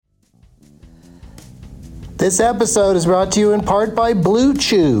This episode is brought to you in part by Blue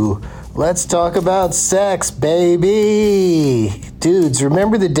Chew. Let's talk about sex, baby. Dudes,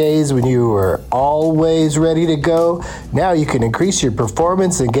 remember the days when you were always ready to go? Now you can increase your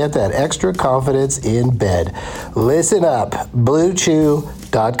performance and get that extra confidence in bed. Listen up,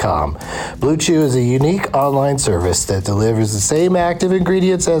 BlueChew.com. Blue Chew is a unique online service that delivers the same active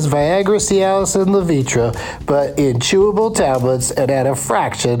ingredients as Viagra, Cialis, and Levitra, but in chewable tablets and at a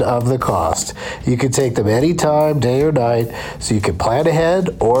fraction of the cost. You can take them anytime, day or night, so you can plan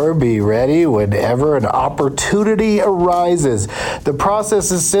ahead or be ready whenever an opportunity arises. The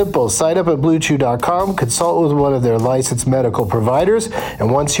process is simple. Sign up at BlueChew.com, consult with one of their licensed medical providers, and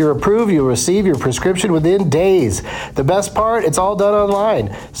once you're approved, you'll receive your prescription within days. The best part, it's all done online,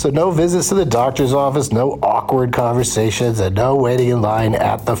 so no visits to the doctor's office, no awkward conversations, and no waiting in line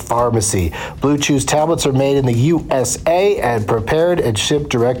at the pharmacy. Blue Chew's tablets are made in the USA and prepared and shipped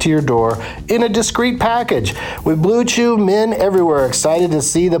direct to your door in a discreet package. With Blue Chew, men everywhere are excited to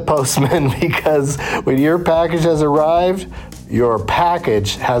see the postman because when your package has arrived, your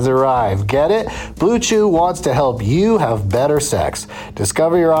package has arrived. Get it? Blue Chew wants to help you have better sex.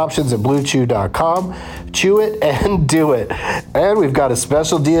 Discover your options at BlueChew.com. Chew it and do it. And we've got a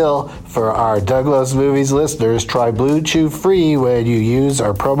special deal for our Douglas Movies listeners. Try Blue Chew free when you use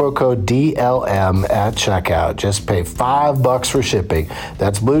our promo code DLM at checkout. Just pay $5 for shipping.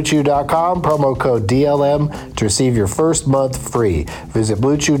 That's BlueChew.com, promo code DLM to receive your first month free. Visit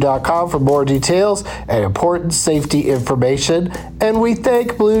BlueChew.com for more details and important safety information. And we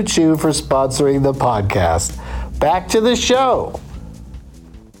thank Blue Chew for sponsoring the podcast. Back to the show.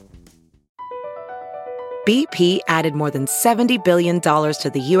 BP added more than $70 billion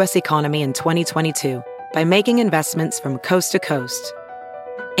to the U.S. economy in 2022 by making investments from coast to coast.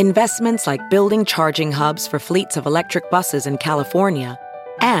 Investments like building charging hubs for fleets of electric buses in California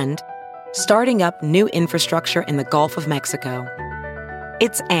and starting up new infrastructure in the Gulf of Mexico.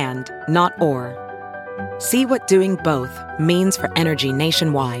 It's and, not or. See what doing both means for energy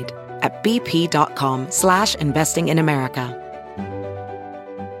nationwide at bp.com/investing in America.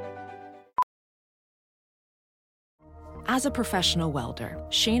 As a professional welder,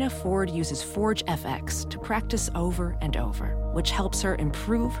 Shayna Ford uses Forge FX to practice over and over, which helps her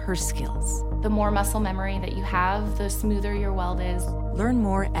improve her skills. The more muscle memory that you have, the smoother your weld is. Learn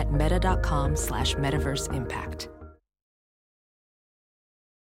more at meta.com/metaverseimpact.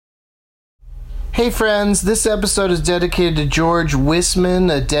 Hey friends, this episode is dedicated to George Wisman,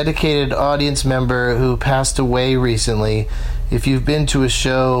 a dedicated audience member who passed away recently. If you've been to a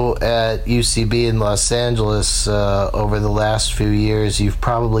show at UCB in Los Angeles over the last few years, you've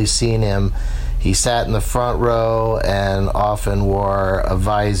probably seen him. He sat in the front row and often wore a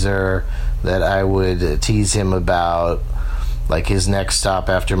visor that I would tease him about. Like his next stop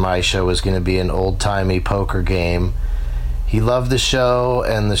after my show was going to be an old-timey poker game. He loved the show,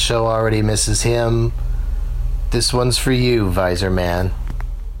 and the show already misses him. This one's for you, Visor Man.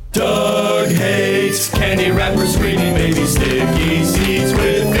 Doug hates candy wrappers, screaming baby sticky seeds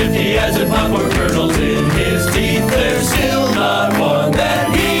with 50 as in popcorn kernels in his teeth. There's still not one that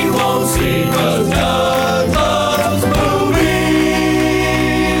he won't see, 'cause Doug loves movies.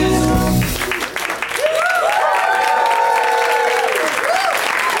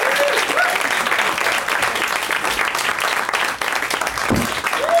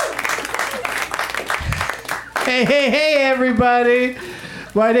 Hey, everybody.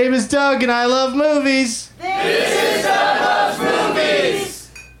 My name is Doug, and I love movies. This is Doug Loves Movies.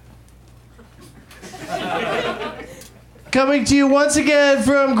 Coming to you once again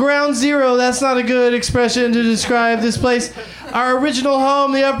from Ground Zero. That's not a good expression to describe this place. Our original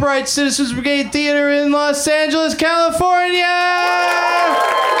home, the Upright Citizens Brigade Theater in Los Angeles, California.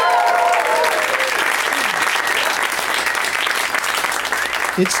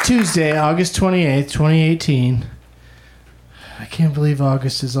 It's Tuesday, August 28th, 2018. I can't believe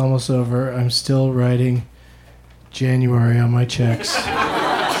August is almost over. I'm still writing January on my checks.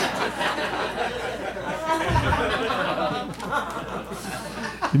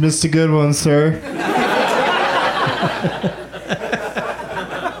 You missed a good one, sir.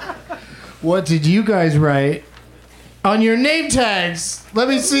 What did you guys write on your name tags? Let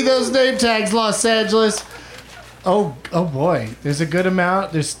me see those name tags, Los Angeles. Oh boy, there's a good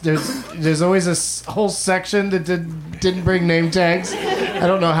amount. There's always a whole section that didn't bring name tags. I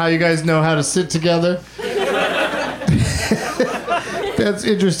don't know how you guys know how to sit together. That's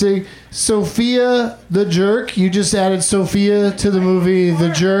interesting. Sophia the Jerk. You just added Sophia to the movie The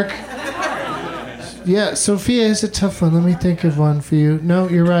Jerk. Yeah, Sophia is a tough one. Let me think of one for you. No,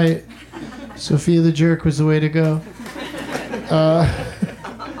 you're right. Sophia the Jerk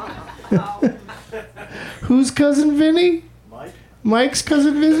Who's cousin Vinny? Mike's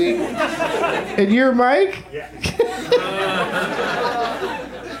cousin Vinny? And you're Mike? Yeah.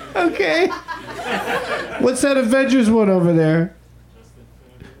 Okay. What's that Avengers one over there?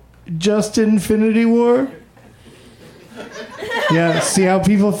 Just Infinity War? Yeah, see how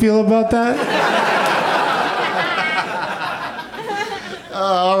people feel about that?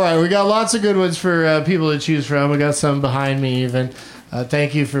 All right, we got lots of good ones for people to choose from. We got some behind me even.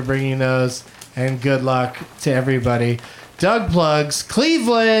 Thank you for bringing those, and good luck to everybody. Doug plugs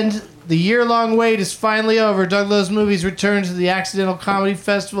Cleveland. The year-long wait is finally over. Doug Loves Movies returns to the Accidental Comedy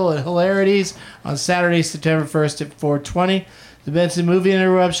Festival at Hilarities on Saturday, September 1st at 4:20. The Benson Movie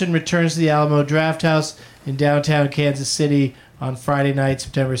Interruption returns to the Alamo Drafthouse in downtown Kansas City on Friday night,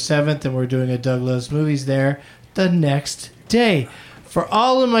 September 7th, and we're doing a Doug Loves Movies there the next day. For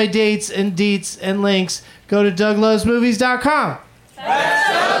all of my dates and deets and links, go to DougLovesMovies.com. That's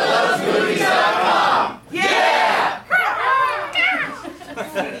DougLovesMovies.com. Yeah!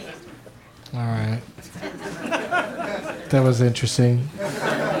 All right. That was interesting.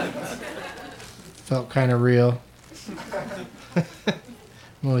 Felt kind of real. I'm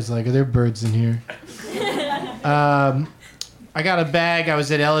always like, are there birds in here? I got a bag. I was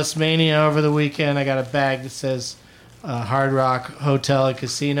at Ellis Mania over the weekend. I got a bag that says Hard Rock Hotel and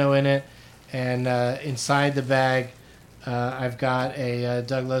Casino in it. And inside the bag, I've got a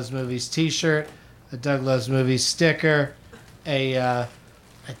Doug Loves Movies t-shirt, a Doug Loves Movies sticker,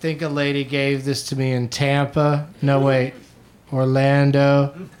 I think a lady gave this to me in Tampa. No, wait.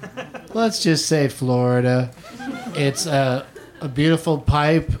 Orlando. Let's just say Florida. It's a beautiful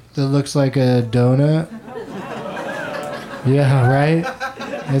pipe that looks like a donut. Yeah, right?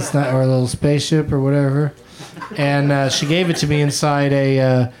 It's not, or a little spaceship or whatever. And she gave it to me inside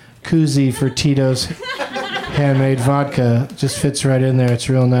a koozie for Tito's handmade vodka. It just fits right in there. It's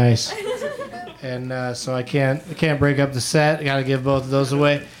real nice. And so I can't break up the set. I got to give both of those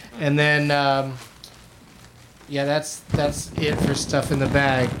away. And then, yeah, that's it for stuff in the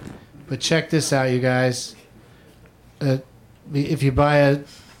bag. But check this out, you guys. If you buy a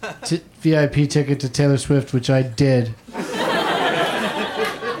VIP ticket to Taylor Swift, which I did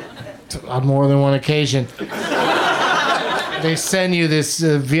on more than one occasion, they send you this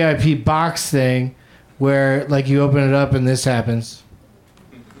VIP box thing where, like, you open it up and this happens.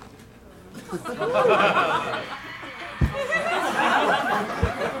 I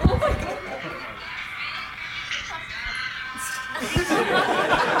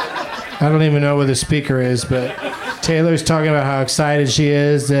don't even know where the speaker is, but Taylor's talking about how excited she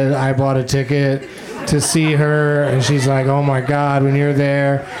is that I bought a ticket to see her, and she's like, oh my God, when you're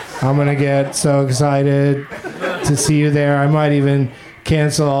there, I'm going to get so excited to see you there. I might even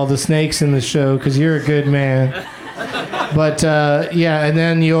cancel all the snakes in the show because you're a good man. But, yeah, and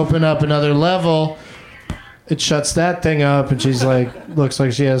then you open up another level, it shuts that thing up, and she's like, looks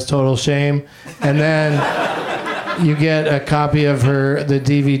like she has total shame. And then you get a copy of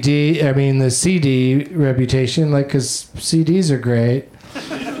the CD Reputation, like, because CDs are great.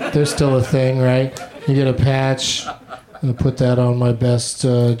 They're still a thing, right? You get a patch. I'll put that on my best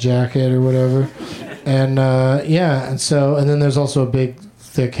jacket or whatever. And, yeah, and then there's also a big,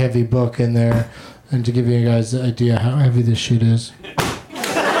 thick, heavy book in there. And to give you guys the idea how heavy this shit is.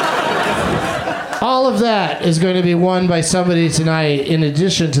 All of that is going to be won by somebody tonight, in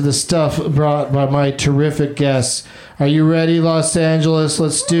addition to the stuff brought by my terrific guests. Are you ready, Los Angeles?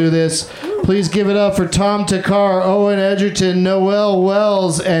 Let's do this. Please give it up for Tom Thakkar, Owen Egerton, Noël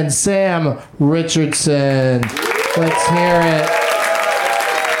Wells, and Sam Richardson. Let's hear it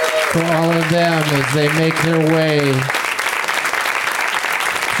for all of them as they make their way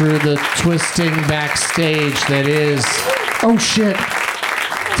through the twisting backstage that is... Oh, shit.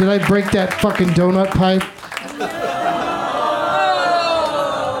 Did I break that fucking donut pipe?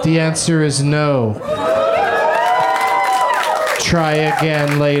 The answer is no. Try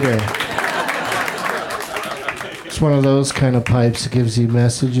again later. It's one of those kind of pipes that gives you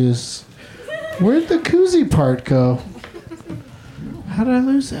messages. Where'd the koozie part go? How did I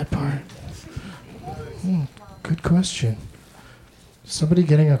lose that part? Good question. Somebody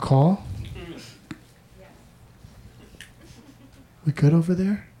getting a call? We good over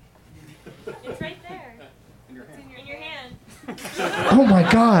there? It's right there. In your hand. Oh my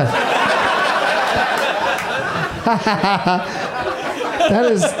God. That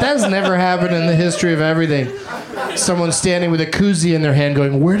has never happened in the history of everything. Someone standing with a koozie in their hand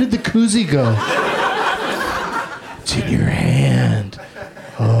going, where did the koozie go? It's in your hand.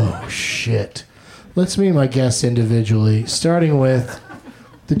 Oh, shit. Let's meet my guests individually, starting with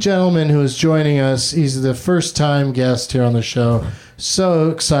the gentleman who is joining us. He's the first-time guest here on the show. So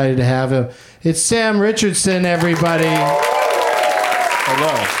excited to have him. It's Sam Richardson, everybody.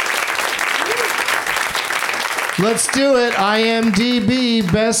 Hello. Let's do it.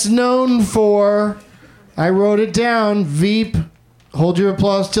 IMDb, best known for, I wrote it down, Veep, hold your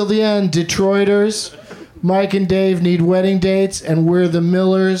applause till the end, Detroiters, Mike and Dave Need Wedding Dates, and We're the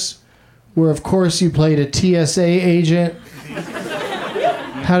Millers, where of course you played a TSA agent.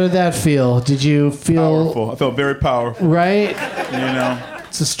 How did that feel? Did you feel... Powerful. I felt very powerful. Right? You know?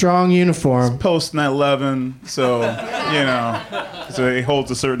 It's a strong uniform. Post 9/11, so, you know, so it holds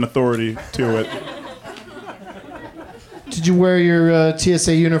a certain authority to it. Did you wear your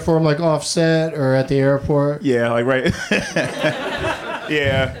TSA uniform like offset or at the airport? Yeah, like right.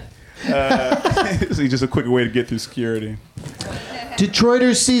 Yeah. It's just a quicker way to get through security.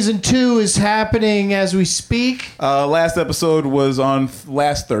 Detroiters Season 2 is happening as we speak. Last episode was on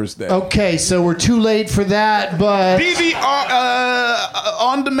last Thursday. Okay, so we're too late for that, but... DVR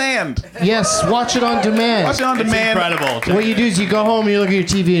on demand. Yes, watch it on demand. Watch it on demand. Incredible. What you do is you go home, you look at your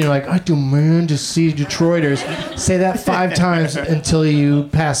TV, and you're like, I demand to see Detroiters. Say that 5 times until you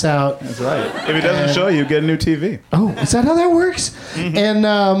pass out. That's right. If it doesn't show you, get a new TV. Oh, is that how that works? Mm-hmm.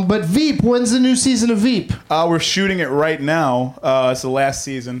 And but Veep, when's the new season of Veep? We're shooting it right now. It's the last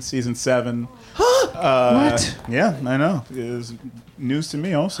season, season 7. What? Yeah, I know. It was news to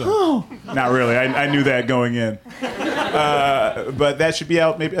me also. Oh. Not really. I knew that going in. But that should be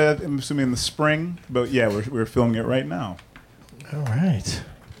out maybe, I'm assuming in the spring. But yeah, we're filming it right now. All right.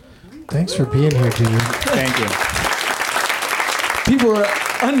 Thanks for being here, dude. Thank you. People were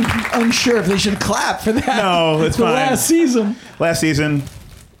unsure if they should clap for that. No, it's the fine. last season. Last season,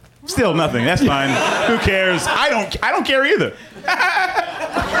 still nothing. That's fine. Who cares? I don't care either.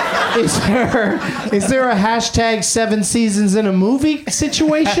 Is there a hashtag 7 seasons in a movie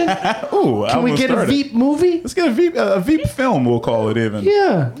situation? Ooh, Can we get a Veep movie? Let's get a Veep film, we'll call it even.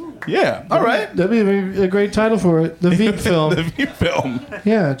 Yeah. Yeah, all right. That'd be a great title for it. The Veep film. The Veep film.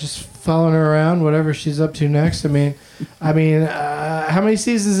 Yeah, just following her around, whatever she's up to next. I mean, how many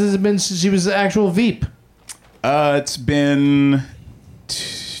seasons has it been since she was the actual Veep? It's been...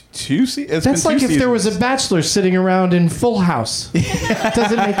 That's like if there was a bachelor sitting around in Full House. It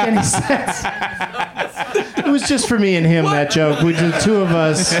doesn't make any sense. It was just for me and him, that joke. We did, 2 of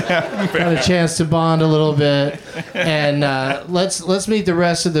us got a chance to bond a little bit. And let's meet the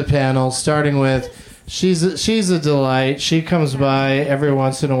rest of the panel, starting with she's a delight. She comes by every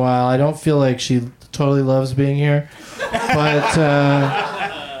once in a while. I don't feel like she totally loves being here, but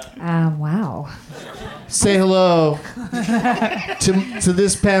wow. Say hello to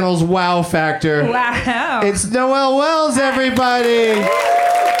this panel's wow factor. Wow. It's Noël Wells, everybody.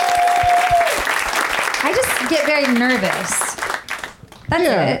 I just get very nervous. That's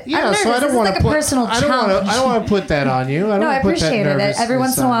it. Yeah, I'm nervous. so I don't want to like a personal challenge. I don't want to put that on you. No, I appreciate it. Every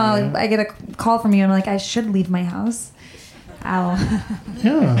once in a while, you. I get a call from you, and I'm like, I should leave my house. Ow.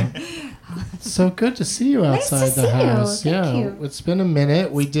 Yeah. It's so good to see you outside Nice to the see you. house. Thank you. It's been a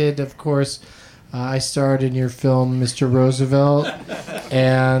minute. We did, of course. I starred in your film, Mr. Roosevelt,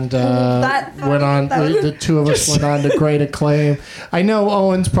 and went on. The 2 of us went on to great acclaim. I know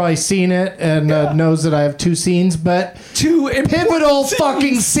Owen's probably seen it and knows that I have 2 scenes, but 2 pivotal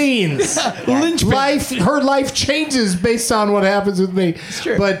fucking scenes. Her life changes based on what happens with me. It's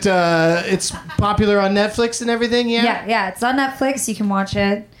true. But it's popular on Netflix and everything. Yeah. It's on Netflix. You can watch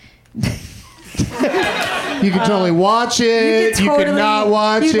it. You can totally watch it. You can not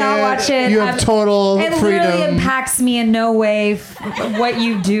watch it. You have total it freedom. It really impacts me in no way what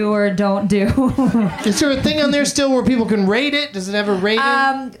you do or don't do. Is there a thing on there still where people can rate it? Does it have a rating?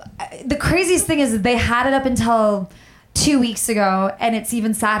 The craziest thing is that they had it up until 2 weeks ago, and it's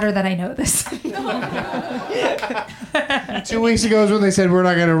even sadder that I know this. 2 weeks ago is when they said we're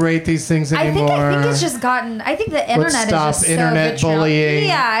not going to rate these things anymore. I think it's just gotten. I think the internet is just internet so bullying.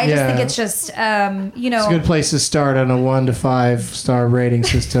 Yeah, I just think it's just It's a good place to start on a 1 to 5 star rating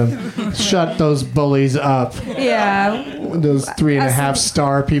system. Shut those bullies up. Yeah. Those 3.5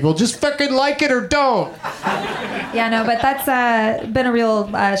 star people. Just fucking like it or don't. Yeah, no, but that's been a real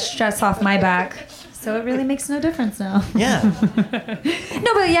stress off my back. So it really makes no difference now. Yeah.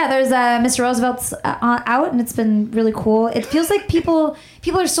 No, but yeah, there's Mr. Roosevelt's out, and it's been really cool. It feels like people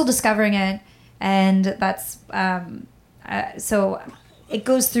are still discovering it, and that's so it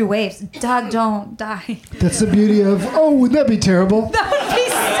goes through waves. Doug, don't die. That's the beauty of. Oh, wouldn't that be terrible? That would be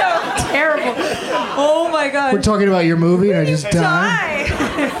so terrible. Oh my god. We're talking about your movie, and I just die.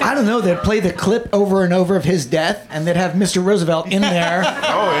 I to know they'd play the clip over and over of his death, and they'd have Mr. Roosevelt in there.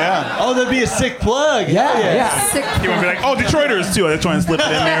 Oh, yeah. Oh, that'd be a sick plug. Yeah. Sick. You would be like, oh, Detroiters, too. They're trying to slip it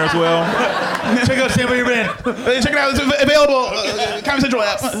in there as well. Check out Stand By Your Man. Check it out. It's available. Comedy Central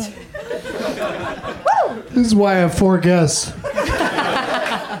app. This is why I have 4 guests.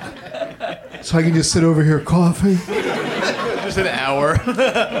 So I can just sit over here coughing. Just an hour.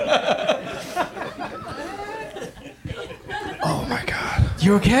 Oh my God.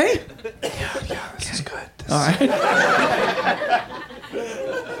 You okay? Yeah, this is good. All right.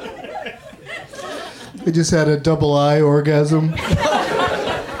 I just had a double eye orgasm.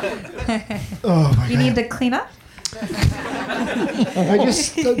 Oh my You need to clean up?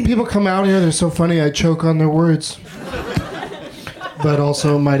 people come out here, they're so funny, I choke on their words. But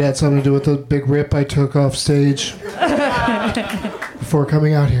also might had something to do with the big rip I took off stage before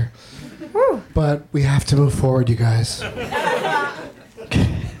coming out here. Woo. But we have to move forward, you guys.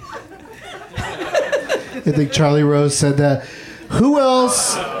 I think Charlie Rose said that. Who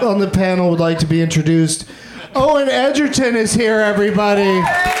else on the panel would like to be introduced? Owen Egerton is here, everybody.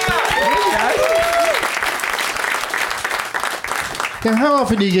 Now, how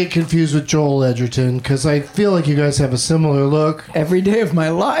often do you get confused with Joel Egerton? Because I feel like you guys have a similar look. Every day of my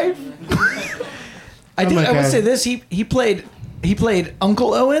life. I my will God. say this: he played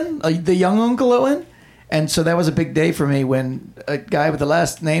Uncle Owen, the young Uncle Owen, and so that was a big day for me when a guy with the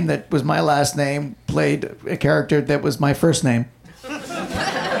last name that was my last name played a character that was my first name.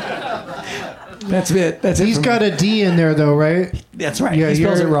 That's it. He's got a D in there, though, right? That's right. He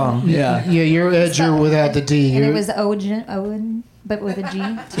spells it wrong. Yeah. Yeah, you're Edger without the D. And it was Owen, but with a G.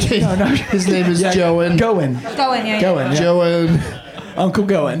 His name is Joan. Goen. Going, yeah. Goen. Yeah. Joan Uncle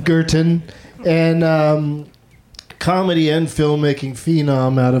Goen. Gerton. And comedy and filmmaking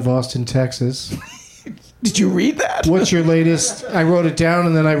phenom out of Austin, Texas. Did you read that? What's your latest? I wrote it down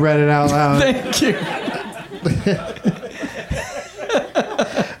and then I read it out loud. Thank you.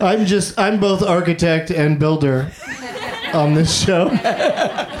 I'm both architect and builder on this show.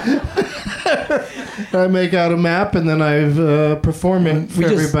 I make out a map and then I perform it for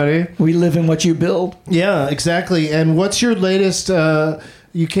everybody. We live in what you build. Yeah, exactly. And what's your latest?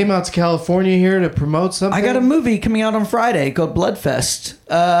 You came out to California here to promote something. I got a movie coming out on Friday called Bloodfest.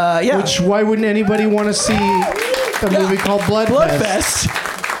 Yeah. Why wouldn't anybody want to see a movie called Bloodfest?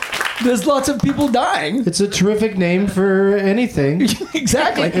 There's lots of people dying. It's a terrific name for anything.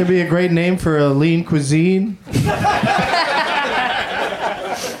 Exactly. It'd be a great name for a lean cuisine.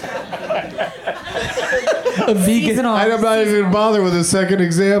 A vegan. Seasonal. I'm not even gonna bother with a second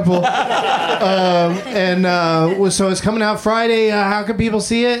example. So it's coming out Friday. How can people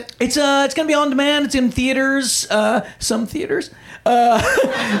see it? It's gonna be on demand. It's in theaters, some theaters, but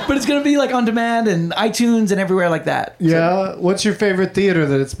it's gonna be like on demand and iTunes and everywhere like that. Yeah. What's your favorite theater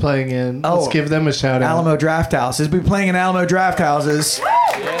that it's playing in? Let's give them a shout out. Alamo Draft House. It's been playing in Alamo Draft Houses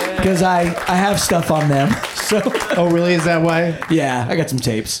because I have stuff on them. So. Oh, really? Is that why? Yeah, I got some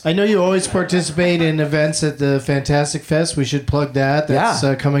tapes. I know you always participate in events at the Fantastic Fest. We should plug that. That's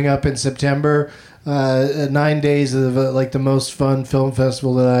coming up in September. 9 days of like the most fun film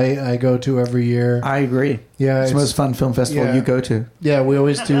festival that I go to every year. I agree. Yeah, it's the most fun film festival you go to. Yeah, we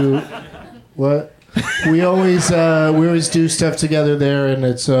always do. What? We always do stuff together there, and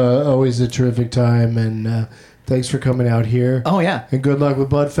it's always a terrific time. And thanks for coming out here. Oh yeah, and good luck with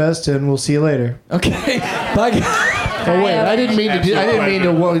Bloodfest, and we'll see you later. Okay, bye. Oh wait, I didn't mean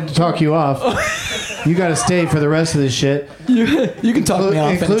to talk you off. You got to stay for the rest of this shit. You can talk me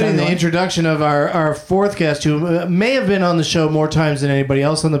off, including the introduction of our fourth guest, who may have been on the show more times than anybody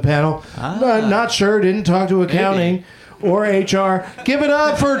else on the panel. Not sure. Didn't talk to accounting or HR. Give it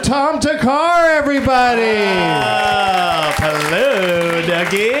up for Tom Thakkar, everybody. Hello,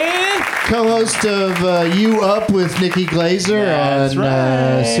 Dougie. Co-host of You Up with Nikki Glazer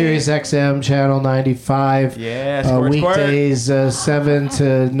on Sirius XM Channel 95. Yeah, weekdays 7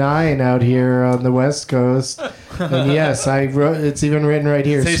 to 9 out here on the West Coast. And yes, I wrote. It's even written right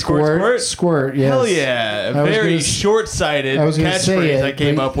here. Say squirt. Squirt. Yes. Hell yeah! A very short-sighted catchphrase I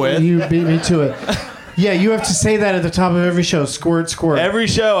came up with. You beat me to it. Yeah, you have to say that at the top of every show. Squirt, squirt. Every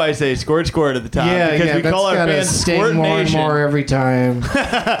show I say squirt, squirt at the top. Yeah, because we call our fans Squirt more Nation. and more every time.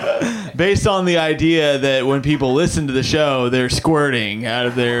 Based on the idea that when people listen to the show, they're squirting out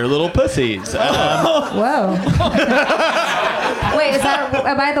of their little pussies. Whoa. Wait, is that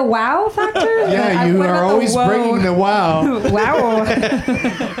by the wow factor? Yeah, you are always bringing the wow. Wow.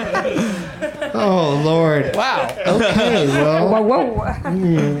 Oh, Lord. Wow. Okay, well.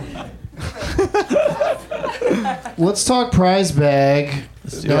 Whoa. Let's talk prize bag.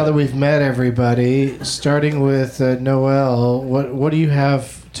 now that we've met everybody, starting with Noël, what do you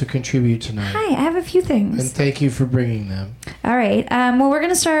have to contribute tonight? Hi, I have a few things. And thank you for bringing them. All right. Well, we're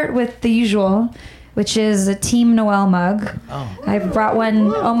going to start with the usual, which is a Team Noël mug. Oh. I've brought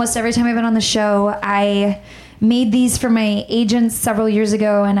one almost every time I've been on the show. I made these for my agents several years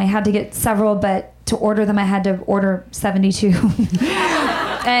ago, and I had to get several, but to order them, I had to order 72.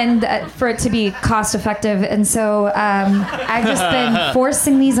 And for it to be cost effective. And so I've just been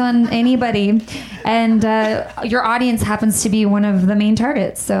forcing these on anybody. And your audience happens to be one of the main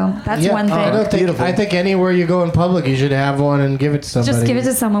targets. So that's one thing. I think anywhere you go in public, you should have one and give it to somebody. Just give it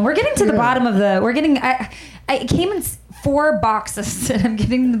to someone. We're getting to the bottom of it came in 4 boxes, and I'm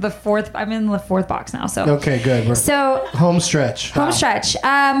getting to the 4th. I'm in the 4th box now. So okay, good. So home stretch.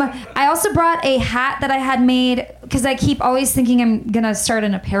 I also brought a hat that I had made because I keep always thinking I'm gonna start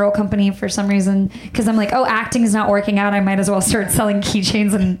an apparel company for some reason. Because I'm like, acting is not working out. I might as well start selling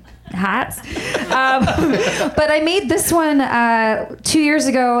keychains and hats. But I made this one 2 years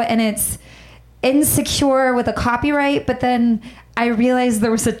ago, and it's Insecure with a copyright. But then I realized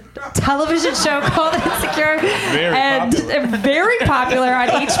there was a television show called Insecure, very popular on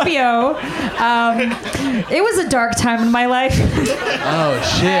HBO. It was a dark time in my life. Oh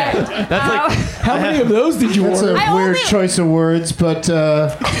shit! That's like how many of those did you order? That's a weird choice of words, but.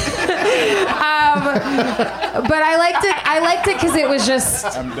 But I liked it because it was just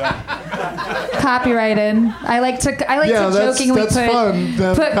copyrighted. I like to jokingly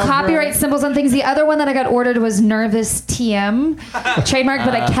put copyright symbols on things. The other one that I got ordered was Nervous TM trademark,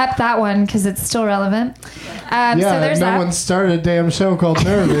 but I kept that one because it's still relevant. So there's no one started a damn show called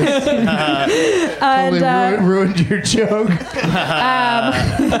Nervous. Totally ruined your joke.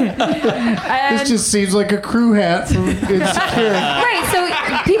 This just seems like a crew hat from Insecure. Right, so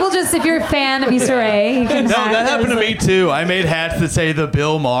people just, if you're a fan of Issa Rae, you can that happened to me too. I made hats that say The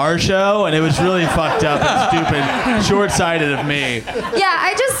Bill Maher Show, and it was really fucked up and stupid, short-sighted of me. Yeah,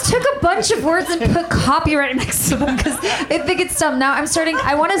 I just took a bunch of words and put copyright next to them because I think it's dumb. Now I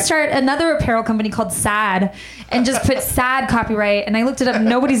want to start another apparel company called Sad and just put Sad copyright, and I looked it up.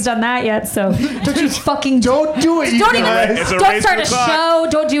 Nobody's done that yet, so don't you fucking... Don't do it, Don't start a show.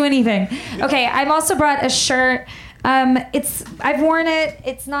 Don't do anything. Okay, I've also brought a shirt. I've worn it.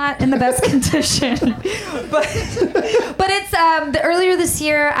 It's not in the best condition, but it's earlier this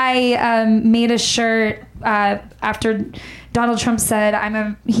year I made a shirt after Donald Trump said I'm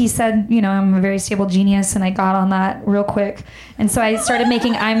a very stable genius, and I got on that real quick, and so I started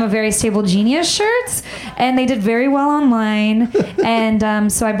making I'm a very stable genius shirts, and they did very well online,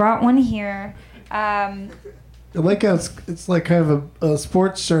 and so I brought one here. I like how it's like kind of a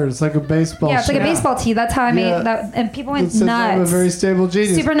sports shirt. It's like a baseball shirt. Yeah, it's like a baseball tee. That's how I made that. And people went nuts. I'm a very stable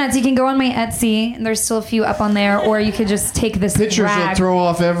genius. Super nuts. You can go on my Etsy, and there's still a few up on there, or you could just take this pictures rag. will throw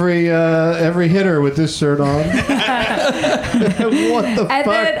off every hitter with this shirt on. What the fuck?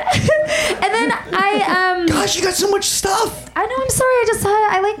 And then I Gosh, you got so much stuff. I know. I'm sorry. I just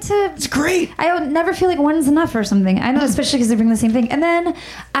I like to. It's great. I don't never feel like one's enough or something. I know, especially because they bring the same thing. And then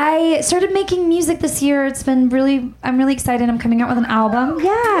I started making music this year. It's been I'm really excited. I'm coming out with an album.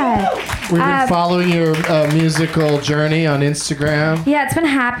 Yeah. We've been following your musical journey on Instagram. Yeah, it's been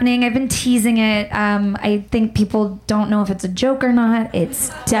happening. I've been teasing it. I think people don't know if it's a joke or not. It's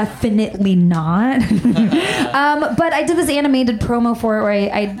definitely not. But I did this animated promo for it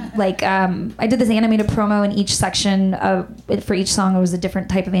where I did this animated promo in each section for each song. It was a different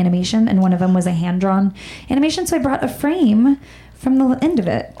type of animation, and one of them was a hand-drawn animation. So I brought a frame from the end of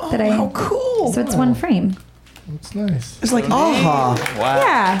it. How cool. So it's one frame. It's nice. It's like aha. Wow.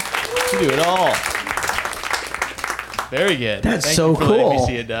 Yeah. You do it all. Very good. That's Thank so you for cool. letting me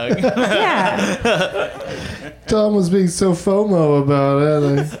see it, Doug. Yeah. Tom was being so FOMO about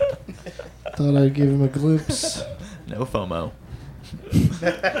it. I thought I'd give him a glimpse. No FOMO.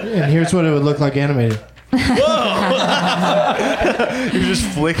 And here's what it would look like animated. Whoa! You're just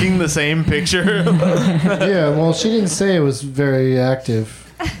flicking the same picture. Yeah, well, she didn't say it was very active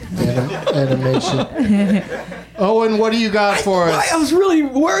animation. Owen, what do you got for us? I was really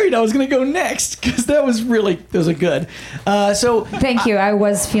worried I was going to go next because those are good. So thank you. I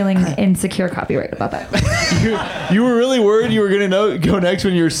was feeling insecure copyright about that. You were really worried you were going to go next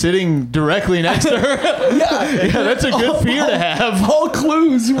when you were sitting directly next to her? Yeah, that's a good fear to have. All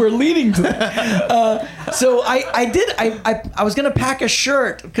clues were leading to that. So I was going to pack a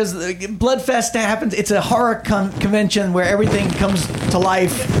shirt because Bloodfest happens. It's a horror convention where everything comes to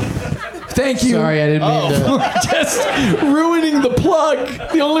life Thank you. Sorry, I didn't mean to. Just ruining the plug.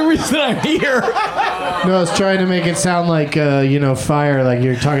 The only reason I'm here. No, I was trying to make it sound like, fire, like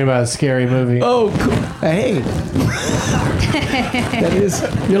you're talking about a scary movie. Oh, cool. Hey. That is,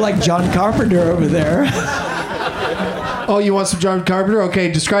 you're like John Carpenter over there. Oh, you want some John Carpenter?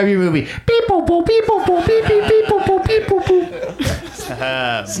 Okay, describe your movie. Beep, boop, boop, beep, boop, boop, beep, beep, beep, boop, boop, beep, boop, boop.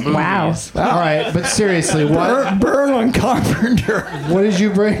 Wow. All right, but seriously, what? Burn on Carpenter. What did you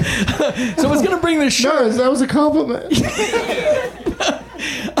bring? So I was going to bring this shirt. No, that was a compliment.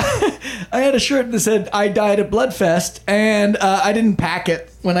 I had a shirt that said "I died at Bloodfest," and I didn't pack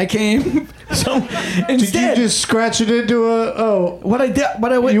it when I came. So instead, did you just scratch it into What I did,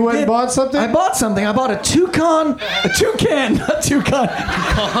 you went and bought something? I bought something. I bought a toucan,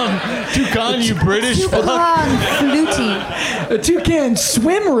 you British fuck. Flutie. A toucan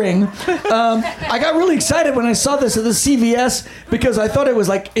swim ring. I got really excited when I saw this at the CVS because I thought it was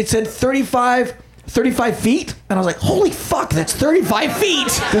like it said 35 feet, and I was like, holy fuck, that's 35 feet.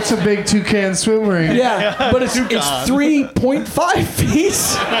 That's a big toucan swim ring. Yeah, but it's 3.5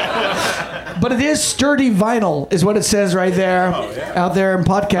 feet. But it is sturdy vinyl, is what it says right there, out there in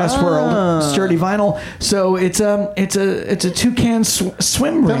podcast world. Sturdy vinyl. So it's a toucan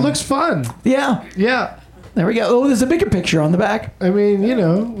swim ring. That looks fun. Yeah. Yeah. There we go. Oh, there's a bigger picture on the back. I mean,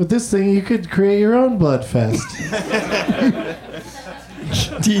 with this thing, you could create your own Bloodfest.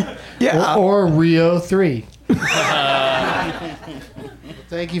 Yeah. Or Rio 3.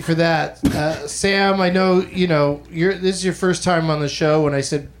 Thank you for that. Sam, I know, this is your first time on the show. When I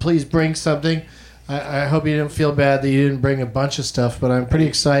said, please bring something, I hope you didn't feel bad that you didn't bring a bunch of stuff, but I'm pretty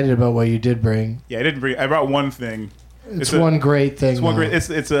excited about what you did bring. Yeah, I brought one thing. It's one great thing. It's one great. It's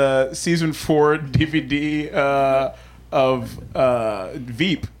a season 4 DVD of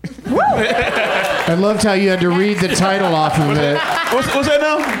Veep. I loved how you had to read the title off of it. What's that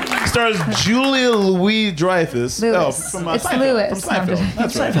now? Stars Julia Louis-Dreyfus. Lewis. Oh, from It's Seinfeld. Lewis. From Seinfeld.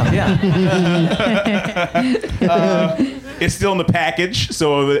 That's right. Yeah. It's still in the package,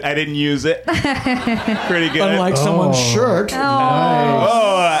 so I didn't use it. Pretty good. Unlike someone's shirt.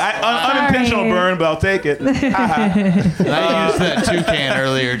 Unintentional burn, but I'll take it. I used that toucan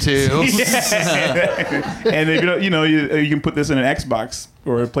earlier too. And if you can put this in an Xbox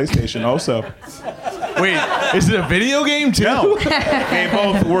or a PlayStation also. Wait, is it a video game too? No. They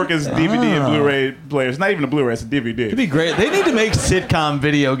both work as DVD and Blu-ray players. Not even a Blu-ray, it's a DVD. It'd be great. They need to make sitcom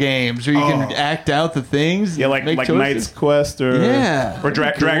video games where you can act out the things. Yeah, like Knight's Quest or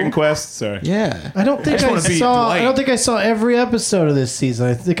Dragon Quest. Sorry. Yeah. I don't think I saw every episode of this season.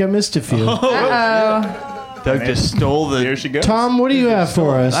 I think I missed a few. Doug just stole the. Here she goes. Tom, what do you have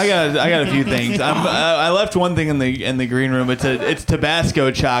for us? I got a few things. I left one thing in the green room. It's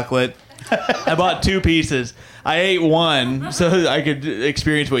Tabasco chocolate. I bought 2 pieces. I ate one so I could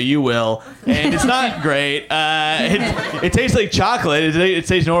experience what you will, and it's not great. It tastes like chocolate. It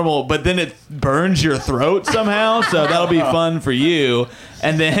tastes normal, but then it burns your throat somehow. So that'll be fun for you.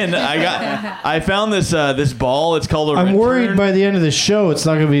 And then I found this ball. It's called a I'm return. worried by the end of the show it's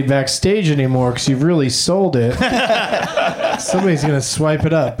not going to be backstage anymore because you've really sold it. Somebody's going to swipe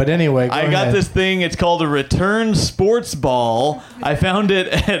it up. But anyway, go I ahead. got this thing. It's called a return sports ball. I found it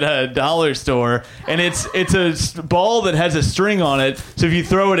at a dollar store, and it's a ball that has a string on it. So if you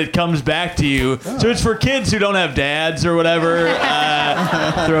throw it, it comes back to you. So it's for kids who don't have dads or whatever.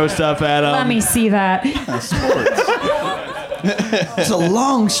 Throw stuff at them. Let me see that. It's a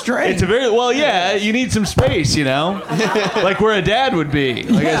long string. It's a very you need some space, like where a dad would be.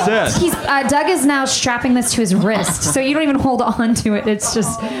 Like I said, Doug is now strapping this to his wrist, so you don't even hold on to it. It's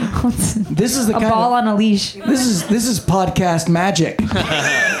just this is the a ball on a leash. This is podcast magic.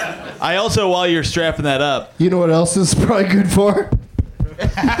 I also, while you're strapping that up, you know what else is probably good for?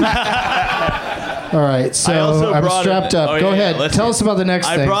 All right, so I'm strapped up. Go ahead. Tell us about the next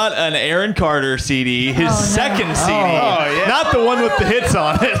thing. I brought an Aaron Carter CD, his second CD. Not the one with the hits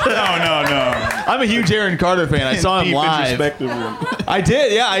on it. No. I'm a huge Aaron Carter fan. I saw him live. I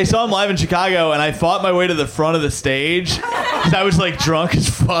did, yeah. I saw him live in Chicago, and I fought my way to the front of the stage because I was like drunk as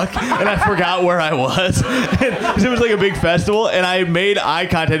fuck, and I forgot where I was. Because it was like a big festival, and I made eye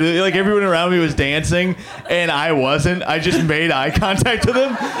contact. Like everyone around me was dancing, and I wasn't. I just made eye contact with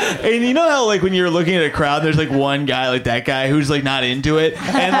him. And you know how like when you're looking at a crowd, there's like one guy like that guy who's like not into it,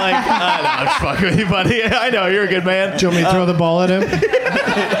 and like I'm just fucking with you, buddy. I know you're a good man. Do you want me to throw the ball at him?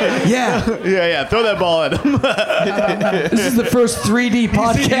 Yeah. Throw that ball at him. This is the first 3D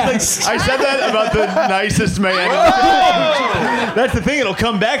podcast. I said that about the nicest man. That's the thing; it'll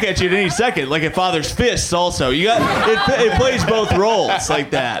come back at you at any second, like a father's fists. Also, you got it plays both roles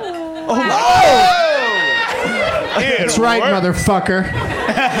like that. That's right, motherfucker.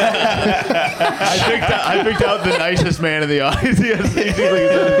 I picked out the nicest man in the audience. He's like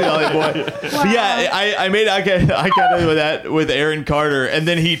the only boy. Wow. Yeah, I got in with that with Aaron Carter, and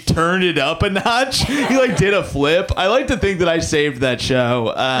then he turned it up a notch. He like did a flip. I like to think that I saved that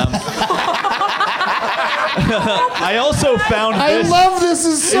show. I also found this. I love this.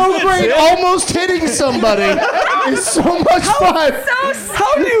 It's so great. Almost hitting somebody. It's so much fun.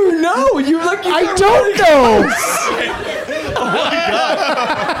 How do you know? You're like, I don't know. Oh my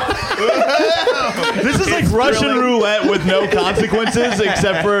God. This is like Russian roulette with no consequences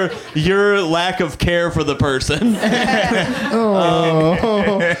except for your lack of care for the person.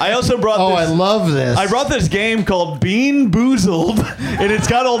 I also brought this. Oh, I love this. I brought this game called Bean Boozled, and it's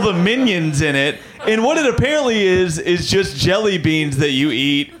got all the minions in it. And what it apparently is just jelly beans that you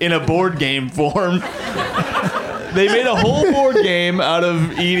eat in a board game form. They made a whole board game out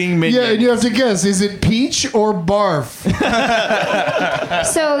of eating minions. Yeah, and you have to guess, is it peach or barf?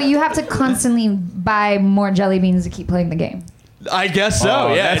 So you have to constantly buy more jelly beans to keep playing the game. I guess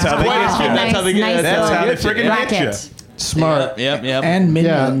so, yeah. That's how they get you. That's how they get you. That's how they freaking get you. Smart. Yep. And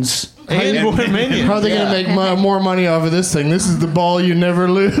minions. And more minions. How are they going to make more money off of this thing? This is the ball you never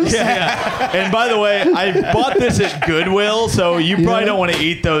lose. Yeah. And by the way, I bought this at Goodwill, so you probably don't want to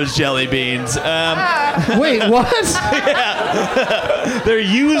eat those jelly beans. Wait, what? Yeah. They're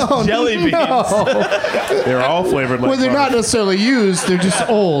used jelly beans. No. They're all flavored like Well, they're not necessarily used. They're just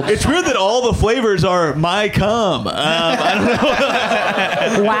old. It's weird that all the flavors are my cum. I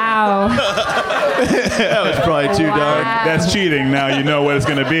don't know. Wow. That was probably too dark. That's cheating. Now you know what it's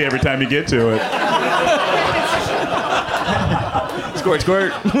going to be every time you get to it. Squirt,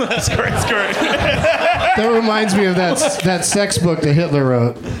 squirt. Squirt, squirt. That reminds me of that sex book that Hitler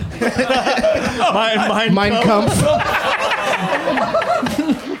wrote. Mein Kampf.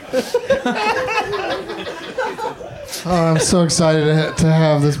 Oh, I'm so excited to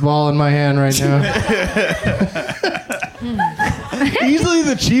have this ball in my hand right now. Easily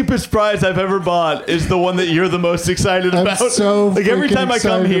the cheapest prize I've ever bought is the one that you're the most excited about. So like every time I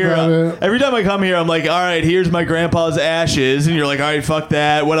come here, I'm like, all right, here's my grandpa's ashes, and you're like, all right, fuck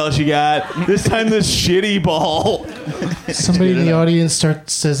that. What else you got? This time, this shitty ball. Somebody in the audience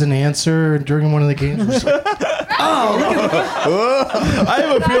says an answer during one of the games. I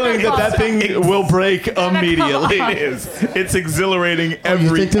have a feeling that thing will break immediately. It is. It's exhilarating every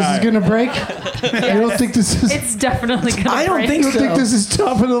You think this is going to break? You don't think this is... It's definitely going to break. I don't think You so. think this is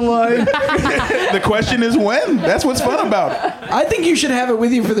top of the line? The question is when. That's what's fun about it. I think you should have it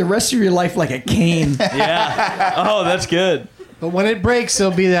with you for the rest of your life like a cane. Yeah. Oh, that's good. But when it breaks,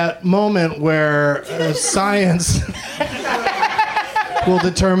 there'll be that moment where science will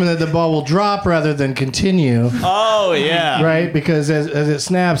determine that the ball will drop rather than continue. Oh, yeah. Right? Because as it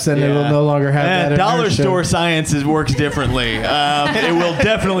snaps, then it will no longer have that dollar inertia. store science works differently. It will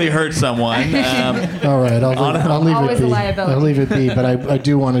definitely hurt someone. All right, I'll leave Always it a be. liability. I'll leave it be, but I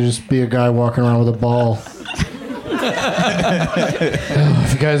do want to just be a guy walking around with a ball.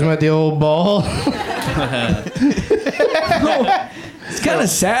 If you guys met the old ball. It's kind of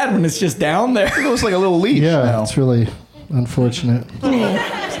sad when it's just down there. It looks like a little leaf. Yeah, now. it's really unfortunate.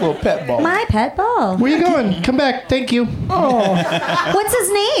 It's a little pet ball. My pet ball. Where you going? Come back. Thank you. Oh. What's his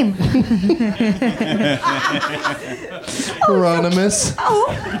name? Hieronymus.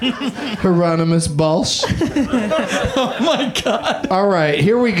 Hieronymus Balsh. Oh my God. All right,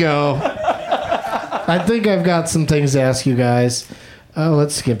 here we go. I think I've got some things to ask you guys. Oh,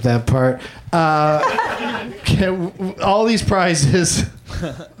 let's skip that part. All these prizes.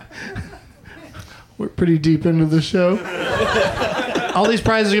 We're pretty deep into the show. All these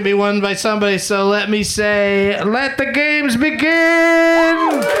prizes are going to be won by somebody, so let me say, let the games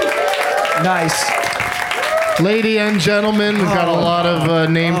begin! Nice. Lady and gentlemen, we've got a lot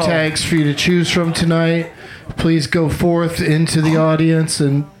of name tags for you to choose from tonight. Please go forth into the audience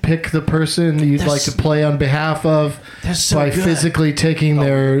and pick the person you'd like to play on behalf of by physically taking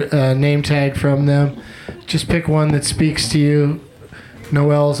their name tag from them. Just pick one that speaks to you.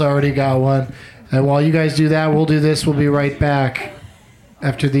 Noel's already got one. And while you guys do that, we'll do this. We'll be right back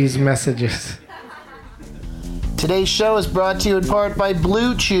after these messages. Today's show is brought to you in part by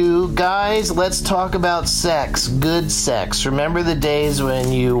Blue Chew. Guys, let's talk about sex. Good sex. Remember the days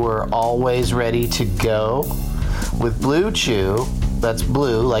when you were always ready to go? With Blue Chew, that's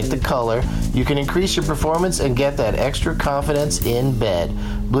blue like the color, you can increase your performance and get that extra confidence in bed.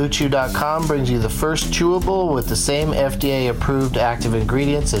 BlueChew.com brings you the first chewable with the same FDA-approved active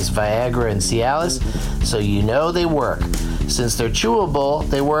ingredients as Viagra and Cialis, so you know they work. Since they're chewable,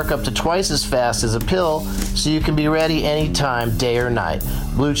 they work up to twice as fast as a pill, so you can be ready anytime, day or night.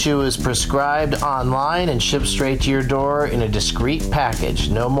 Blue Chew is prescribed online and shipped straight to your door in a discreet package.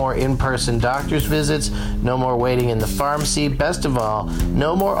 No more in-person doctor's visits, no more waiting in the pharmacy. Best of all,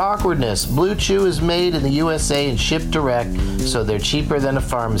 no more awkwardness. Blue Chew is made in the USA and shipped direct, so they're cheaper than a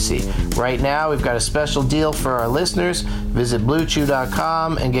pharmacy. Right now, we've got a special deal for our listeners. Visit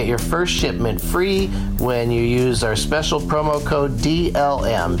BlueChew.com and get your first shipment free when you use our special promo code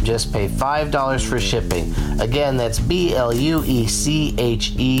DLM. Just pay $5 for shipping. Again, that's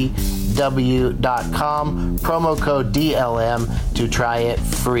BlueChew.com, promo code DLM to try it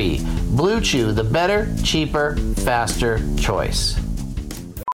free. Blue Chew, the better, cheaper, faster choice.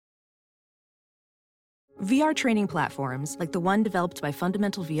 VR training platforms, like the one developed by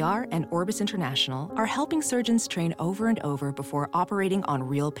Fundamental VR and Orbis International, are helping surgeons train over and over before operating on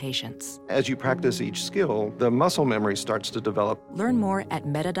real patients. As you practice each skill, the muscle memory starts to develop. Learn more at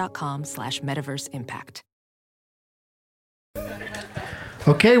meta.com/metaverseimpact.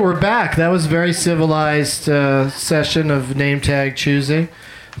 Okay, we're back. That was a very civilized session of name tag choosing.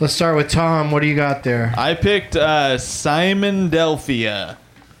 Let's start with Tom. What do you got there? I picked Simon Delphia.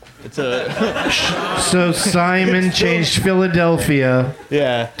 It's a So Simon changed Philadelphia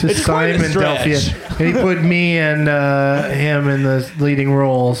to it's quite a Simon Delphia. stretch. And he put me and him in the leading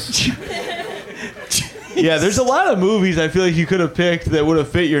roles. Yeah, there's a lot of movies I feel like you could have picked that would have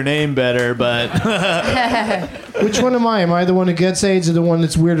fit your name better, but... Which one am I? Am I the one who gets AIDS or the one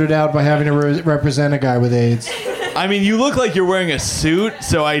that's weirded out by having to represent a guy with AIDS? I mean, you look like you're wearing a suit,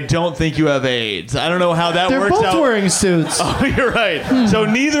 so I don't think you have AIDS. I don't know how that works out. They're both wearing suits. Oh, you're right. So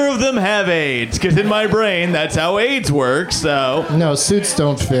neither of them have AIDS, because in my brain, that's how AIDS works, so... No, suits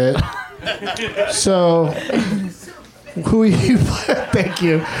don't fit. So, who are you? Thank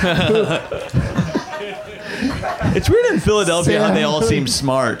you. It's weird in Philadelphia how Sam. they all seem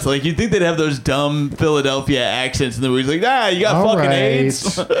smart. Like, you'd think they'd have those dumb Philadelphia accents in the movies. Like, you got All fucking right.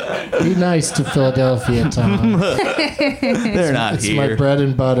 AIDS. Be nice to Philadelphia, Tom. They're not it's here. my bread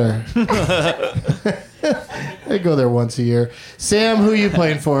and butter. I go there once a year. Sam, who are you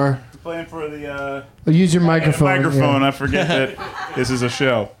playing for? Playing for the Use your microphone. microphone. Yeah. I forget that this is a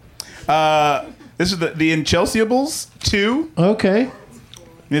show. This is the Inchelseables 2. Okay.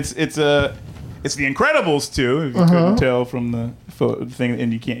 It's the Incredibles 2. If you couldn't tell from the thing,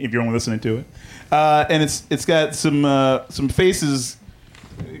 and you can't if you're only listening to it. And it's got some faces.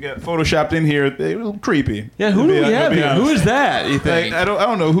 You got photoshopped in here. They're a little creepy. Yeah, who do we have here? Who is that, you think? I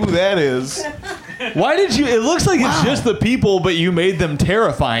don't know who that is. Why did you... It looks like it's just the people, but you made them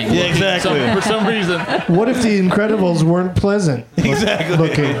terrifying. Yeah, exactly. For some reason. What if the Incredibles weren't pleasant Exactly.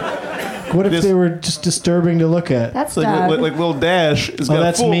 looking? What if they were just disturbing to look at? That's like sad. little Dash.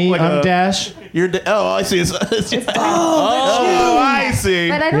 That's me. I'm Dash. You're I see. It's I see.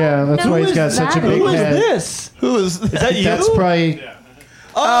 But I don't Yeah, that's know why he's who's got such a that big Who is head. this? Is that you? That's probably.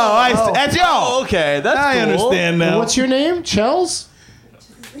 I see. That's y'all. Oh, okay. That's I cool. understand now. What's your name? Chels?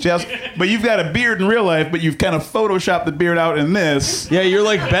 But you've got a beard in real life, but you've kind of photoshopped the beard out in this. Yeah, you're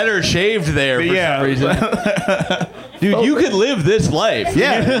like better shaved there for some reason. Dude, you could live this life.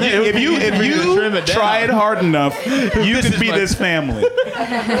 Yeah, if you trim it down. tried hard enough, you could be this family.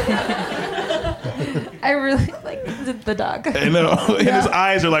 I really like the dog. I know. And his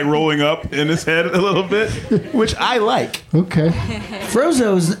eyes are like rolling up in his head a little bit, which I like. Okay.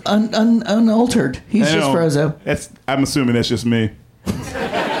 Frozo's unaltered. He's I just know. Frozo. I'm assuming that's just me.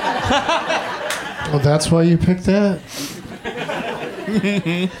 Well, that's why you picked that.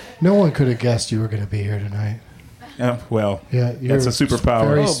 No one could have guessed you were going to be here tonight. Well, Yeah, that's a superpower.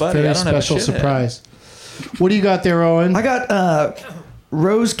 Very, buddy, very I don't have a special shithead. surprise. What do you got there, Owen? I got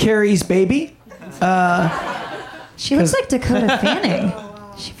Rose Carey's baby. She looks like Dakota Fanning.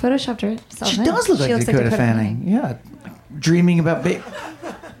 She photoshopped herself. She in. does look like Dakota Fanning. Yeah. Dreaming about baby.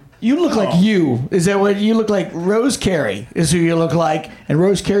 You look like you. Is that what you look like? Rose Carey is who you look like. And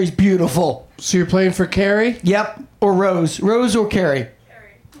Rose Carey's beautiful. So you're playing for Carrie? Yep. Or Rose. Rose or Carey?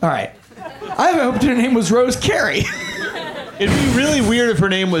 All right. I hoped her name was Rose Carey. It'd be really weird if her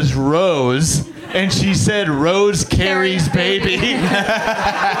name was Rose and she said Rose Carey's baby.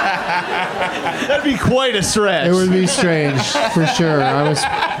 That'd be quite a stretch. It would be strange, for sure.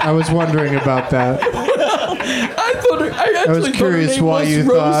 I was wondering about that. I was curious why you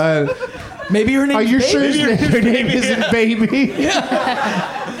thought. Maybe her name. Are you sure her name isn't Baby?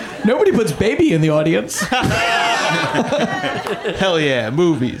 Yeah. Nobody puts baby in the audience. Hell yeah,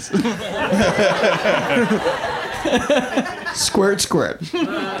 movies. Squirt, squirt.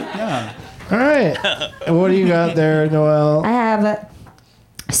 Yeah. All right. And what do you got there, Noel? I have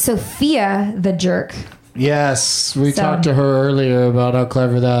Sophia the jerk. Yes, we talked to her earlier about how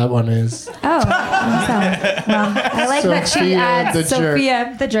clever that one is. Oh, well, I like that she adds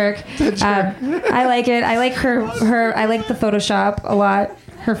Sophia the jerk. I like it. I like her. I like the Photoshop a lot.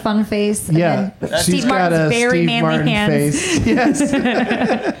 Her fun face. Yeah, Steve Martin's very manly hands. Face. Yes.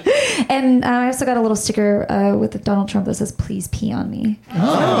 And I also got a little sticker with Donald Trump that says "Please pee on me."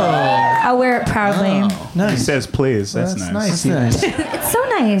 Oh. I'll wear it proudly. Nice. It says please. That's nice. It's so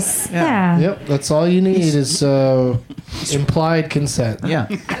nice. Yeah. Yep. That's all you need is implied consent. Yeah.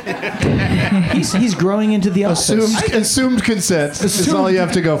 he's growing into the office. Assumed consent. Is all you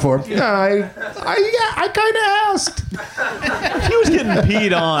have to go for. I kind of asked. If he was getting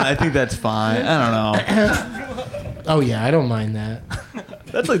peed on, I think that's fine. I don't know. Oh yeah, I don't mind that.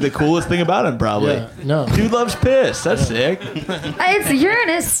 That's like the coolest thing about him, probably. Yeah, no. Dude loves piss. That's sick. Urine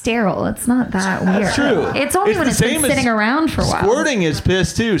is sterile. It's not that weird. That's true. It's only when it's been sitting around for a while. Squirting is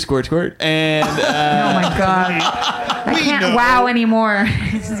piss too. Squirt, squirt. And oh my god, I can't wow anymore.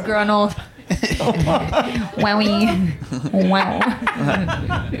 This is growing old. Wowie.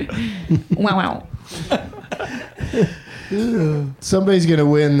 Wow. Somebody's gonna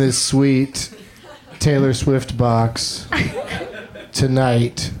win this sweet Taylor Swift box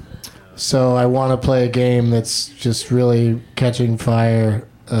tonight, so I want to play a game that's just really catching fire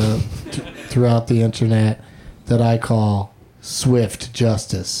throughout the internet that I call Swift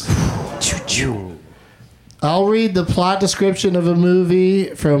Justice. I'll read the plot description of a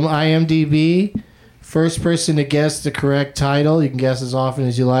movie from IMDb. First person to guess the correct title, you can guess as often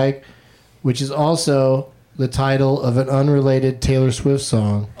as you like, which is also the title of an unrelated Taylor Swift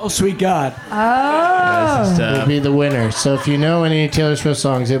song. Oh, sweet God. Oh. Will be the winner. So if you know any Taylor Swift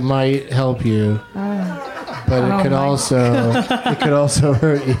songs, it might help you. But it could also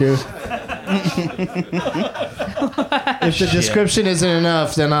hurt you. If the description isn't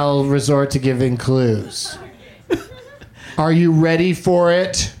enough, then I'll resort to giving clues. Are you ready for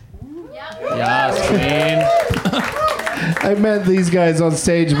it? Yes, Queen. I meant these guys on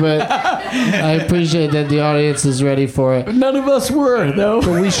stage, but I appreciate that the audience is ready for it. None of us were, though.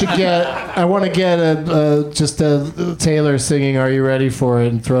 But we should I want to get just a Taylor singing "Are You Ready for It"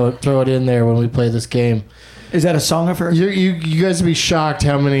 and throw it in there when we play this game. Is that a song of hers? You guys would be shocked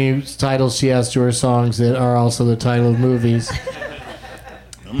how many titles she has to her songs that are also the title of movies.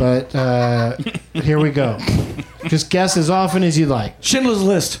 But here we go. Just guess as often as you like. Schindler's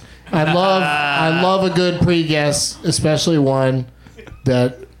List. I love a good pre-guess, especially one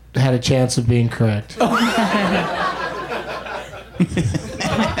that had a chance of being correct.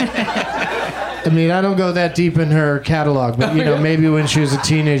 I mean, I don't go that deep in her catalog, but maybe when she was a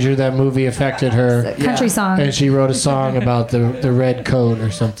teenager, that movie affected her. It's a country song. And she wrote a song about the red coat or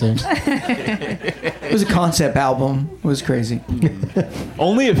something. It was a concept album. It was crazy.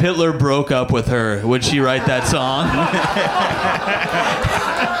 Only if Hitler broke up with her would she write that song.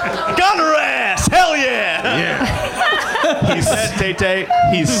 Got her ass! Hell yeah! Yeah. He said, Tay-Tay,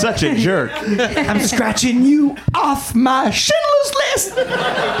 he's such a jerk. I'm scratching you off my Schindler's List. Is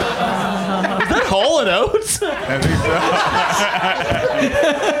that Hall & Oates? I think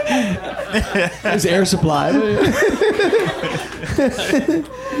so. It's Air Supply.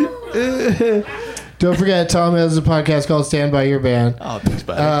 Don't forget, Tom has a podcast called Stand By Your Band. Oh, thanks,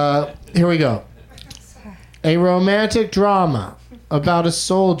 buddy. Here we go. A romantic drama about a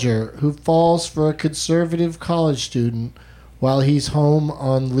soldier who falls for a conservative college student while he's home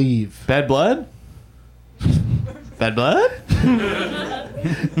on leave. Bad Blood? Bad Blood?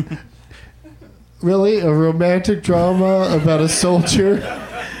 Really? A romantic drama about a soldier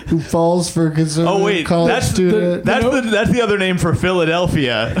who falls for a conservative college student? That's the other name for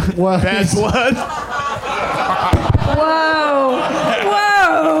Philadelphia. What? Bad Blood? Whoa.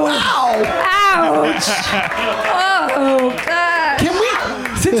 Whoa. Ow. Ouch. Oh, God. Can we,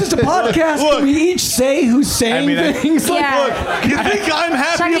 since it's a podcast, can we each say who's saying things? Look, you think I'm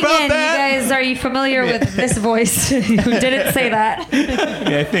happy Checking about in, that? You guys, are you familiar with this voice who didn't say that?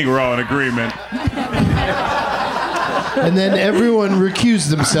 Yeah, I think we're all in agreement. And then everyone recused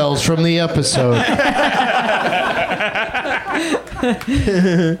themselves from the episode.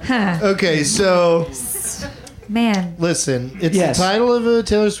 Okay, so... Man. Listen, it's the title of a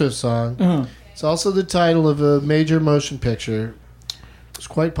Taylor Swift song. Uh-huh. It's also the title of a major motion picture. It's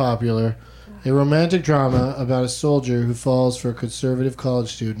quite popular. A romantic drama about a soldier who falls for a conservative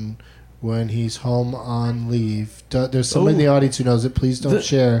college student when he's home on leave. There's someone in the audience who knows it. Please don't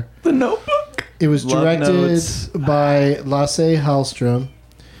share. The Notebook. It was directed by Lasse Hallström,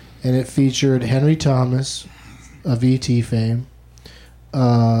 and it featured Henry Thomas of E.T. fame,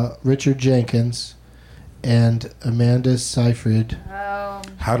 Richard Jenkins, and Amanda Seyfried. Oh.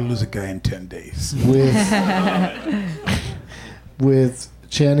 How to Lose a Guy in 10 Days. With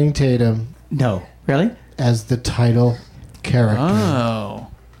Channing Tatum. No. Really? As the title character. Oh.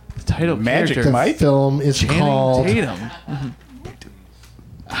 The title Magic character. The film is Channing called... Tatum. Mm-hmm.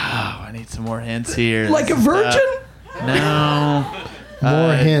 Oh, I need some more hints here. Like a virgin? No.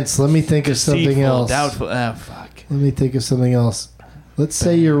 More hints. Let me think of something Deceitful, else. Doubtful. Oh, fuck. Let me think of something else. Let's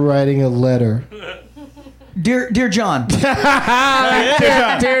say you're writing a letter. Dear John. Dear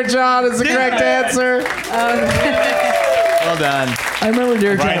John is the correct answer. Well done. I remember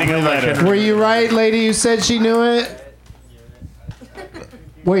Dear John. Writing a letter. Were you right, lady? You said she knew it?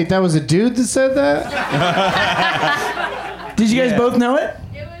 Wait, that was a dude that said that? Did you guys both know it?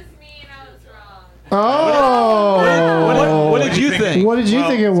 It was me and I was wrong. Oh. What did you think? What did you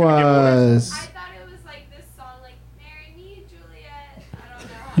think it was? I thought it was like this song, like "Marry Me, Juliet." I don't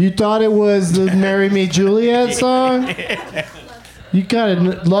know. You thought it was the Marry Me Juliet song? You got a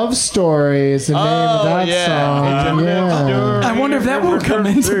love story is the name of that song. Yeah. I wonder if that will come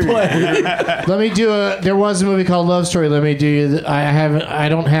into play. Let me do there was a movie called Love Story. Let me do you I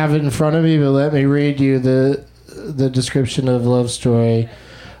don't have it in front of me, but let me read you the description of Love Story.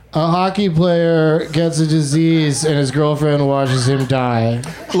 A hockey player gets a disease and his girlfriend watches him die.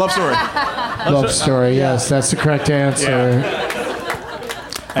 Love Story. Love Story, yes, that's the correct answer.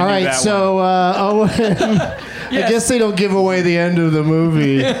 All right, so Owen... Yes. I guess they don't give away the end of the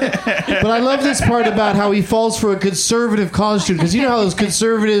movie. But I love this part about how he falls for a conservative college student. Because you know how those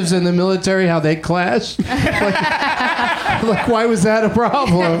conservatives in the military, how they clash? Like why was that a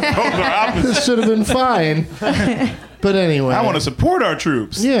problem? This should have been fine. But anyway. I want to support our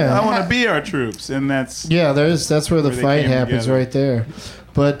troops. Yeah. I want to be our troops. And that's... Yeah, that's where the fight happens together. right there.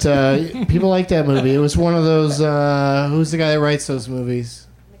 But people like that movie. It was one of those... who's the guy that writes those movies?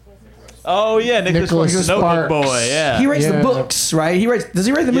 Oh yeah, Nicholas Sparks. Notebook Boy. Yeah, He writes the books, right? Does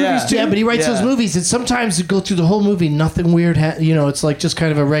he write the movies too? Yeah, but he writes those movies, and sometimes you go through the whole movie, nothing weird. It's like just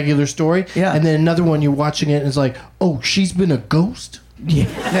kind of a regular story. Yeah. And then another one, you're watching it, and it's like, oh, she's been a ghost. Yeah.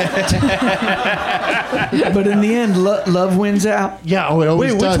 But in the end, love wins out. Yeah. Oh, it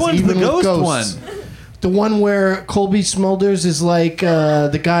always does. Which one's even the with ghost ghosts. one? The one where Colby Smulders is like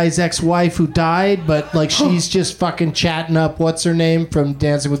the guy's ex-wife who died, but like she's just fucking chatting up what's her name from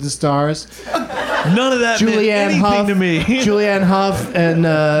Dancing with the Stars. None of that Julianne meant anything Hough to me. Julianne Hough and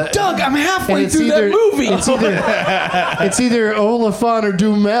Doug, I'm halfway it's through either, that movie. It's either Oliphant or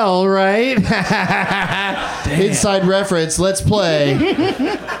Dumel, right? Inside reference. Let's play.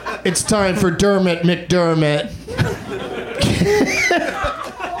 It's time for Dermot McDermott.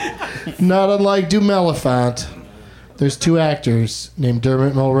 Not unlike Dumeliphant. There's two actors named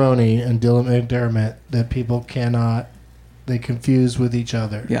Dermot Mulroney and Dylan McDermott that people they confuse with each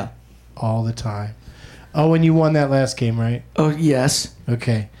other. Yeah. All the time. Oh, and you won that last game, right? Oh, yes.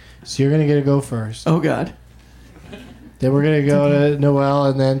 Okay. So you're going to get to go first. Oh, God. Then we're going to go to Noel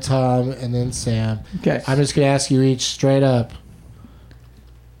and then Tom and then Sam. Okay. I'm just going to ask you each straight up.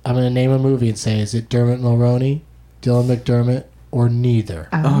 I'm going to name a movie and say, is it Dermot Mulroney, Dylan McDermott, or neither?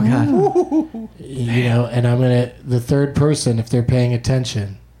 Oh, God. And I'm going to, the third person, if they're paying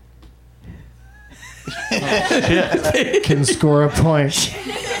attention, can score a point.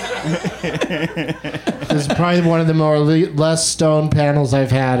 This is probably one of the more less stoned panels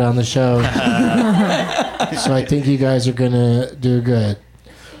I've had on the show. So I think you guys are going to do good.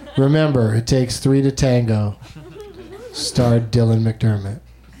 Remember, it takes 3 to tango. Starred Dylan McDermott.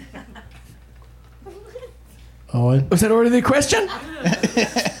 Owen? Was that already the question?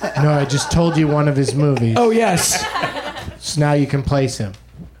 No, I just told you one of his movies. Oh, yes. So now you can place him.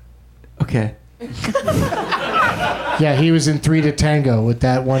 Okay. Yeah, he was in 3 to Tango with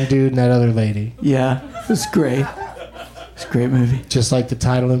that one dude and that other lady. Yeah, it was great. It's a great movie. Just like the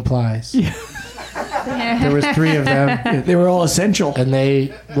title implies. Yeah. There was 3 of them. Yeah, they were all essential. And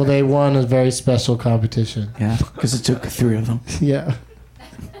they won a very special competition. Yeah, because it took 3 of them. Yeah.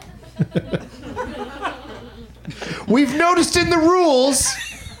 We've noticed in the rules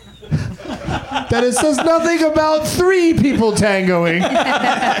that it says nothing about 3 people tangoing.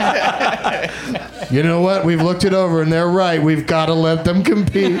 You know what? We've looked it over and they're right. We've got to let them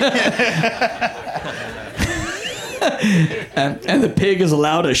compete. and the pig is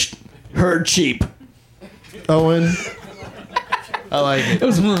allowed to herd sheep. Owen. I like it. It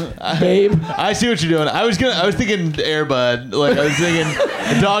was, babe. I see what you're doing. I was thinking Air Bud. Like I was thinking,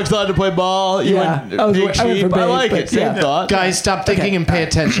 the dog's allowed to play ball. You went pig, sheep. I like it. Same thought. Guys, stop thinking and pay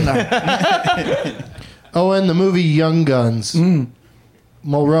attention. Owen, the movie Young Guns.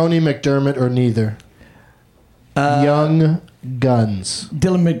 Mulroney, McDermott, or neither? Young Guns.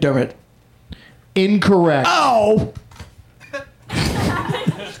 Dylan McDermott. Incorrect. Oh!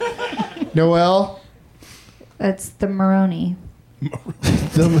 Noel? It's the Maroney.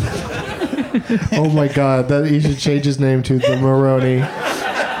 Oh my God! That he should change his name to the Maroney.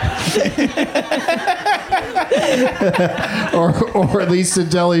 or at least a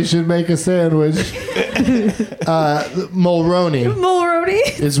deli should make a sandwich. Mulroney.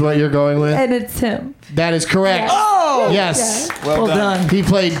 Mulroney is what you're going with, and it's him. That is correct. Yeah. Oh, yes. Yeah. Well done. He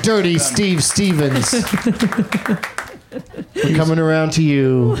played Dirty Steve Stevens. We're coming around to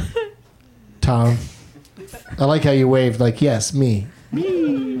you, Tom. I like how you waved, like, yes, me.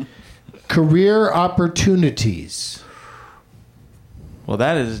 Career opportunities. Well,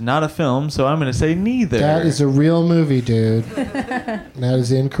 that is not a film, so I'm going to say neither. That is a real movie, dude. That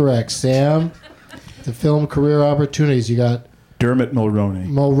is incorrect. Sam, the film Career Opportunities, you got Dermot Mulroney.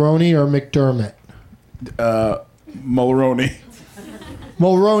 Mulroney or McDermott? Mulroney.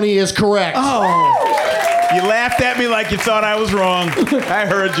 Mulroney is correct. Oh. You laughed at me like you thought I was wrong. I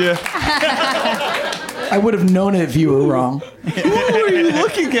heard you. I would have known it if you were wrong. Who are you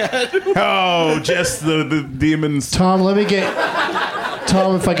looking at? Oh, just the demons. Tom,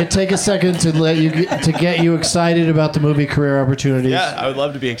 if I could take a second to get you excited about the movie Career Opportunities. Yeah, I would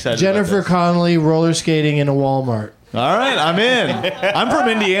love to be excited. Jennifer about this. Connelly roller skating in a Walmart. All right, I'm in. I'm from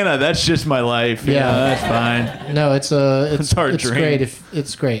Indiana. That's just my life. Yeah, that's fine. No, it's our it's dream. great.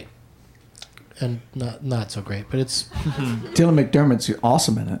 It's great, and not so great, but it's. Dylan McDermott's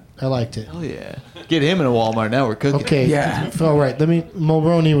awesome in it. I liked it. Oh yeah, get him in a Walmart. Now we're cooking. Okay. Yeah. All right.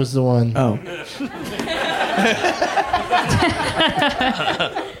 Mulroney was the one. Oh.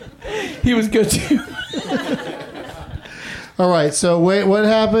 He was good too. All right. So wait, what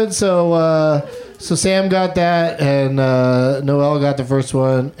happened? So Sam got that, and Noel got the first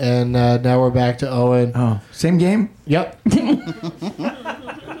one, and now we're back to Owen. Oh, same game? Yep.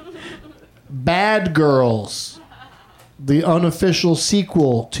 Bad Girls, the unofficial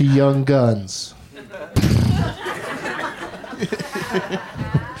sequel to Young Guns.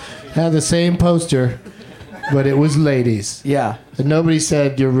 Had the same poster, but it was ladies. Yeah. And nobody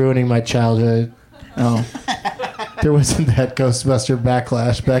said, "You're ruining my childhood." Oh. There wasn't that Ghostbuster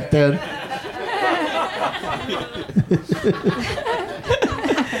backlash back then.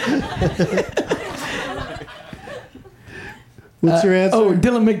 What's your answer? Oh,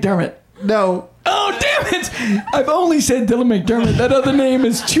 Dylan McDermott. No. Oh, damn it! I've only said Dylan McDermott. That other name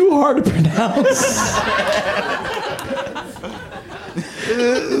is too hard to pronounce.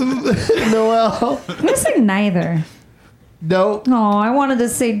 Noel. I'm gonna say neither. No. Oh, I wanted to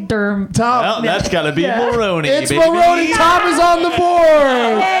say Derm. Tom. Well, that's got to be Mulroney. It's baby. Mulroney. Tom is on the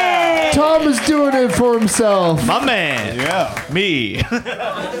board. Yay! Tom is doing it for himself. My man. Yeah. Me.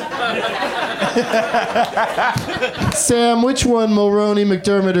 Sam, which one, Mulroney,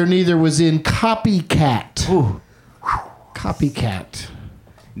 McDermott, or neither, was in Copycat? Ooh. Copycat.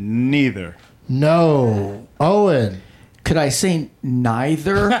 Neither. No. Owen. Could I say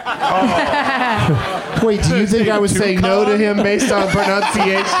neither? Wait, do you think I was saying no to him based on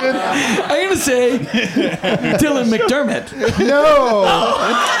pronunciation? I'm going to say Dylan McDermott. No.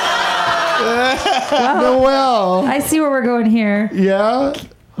 Noel. I see where we're going here. Yeah?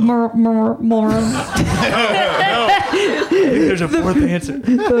 I think there's a fourth answer.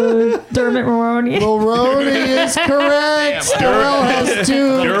 Dermot Mulroney. Mulroney is correct. Noel has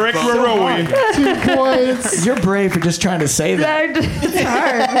Derek Mulroney. 2 points. You're brave for just trying to say that. It's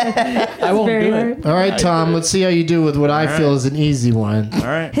hard. I won't very do hard. it. All right, Tom, let's see how you do with what I feel is an easy one. All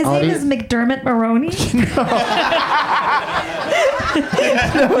right. His name is McDermott Mulroney.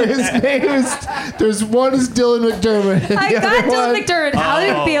 No, his name is. There's one is Dylan McDermott. And I the got other Dylan one, McDermott. How do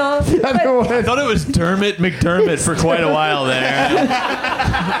you feel? The other one. I thought it was Dermot McDermott for quite a while there.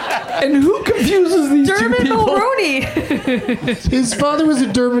 And who confuses these Dermot two people? Mulroney. His father was a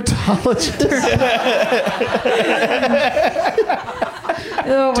dermatologist.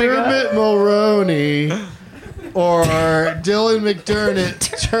 Oh my God. Dermot Mulroney or Dylan McDermott.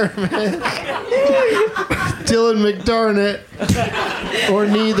 Dylan McDermott or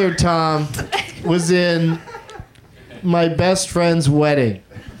neither, Tom, was in My Best Friend's Wedding.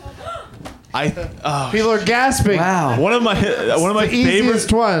 People are gasping. Wow. One of my easiest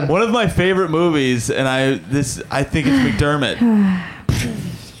favorite one. One of my favorite movies, and I think it's McDermott.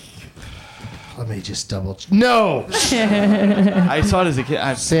 Let me just double. No. I saw it as a kid.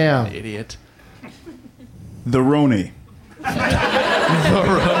 I'm Sam. an idiot. The Roni.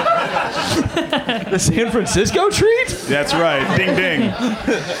 The San Francisco treat? That's right. Ding ding.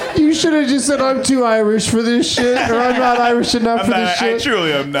 You should have just said I'm too Irish for this shit, or I'm not Irish enough for this shit. I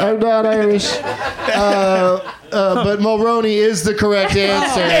truly am not. I'm not Irish. But Mulroney is the correct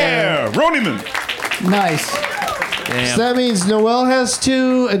answer. Yeah, Roniman. Nice. So that means Noel has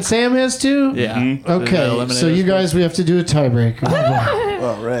 2 and Sam has 2? Yeah. Mm-hmm. Okay, so you guys, we have to do a tiebreaker.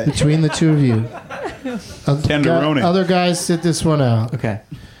 All right. Between the 2 of you. Tenderoni. Other guys, sit this one out. Okay.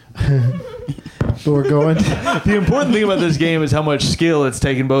 But we're going. The important thing about this game is how much skill it's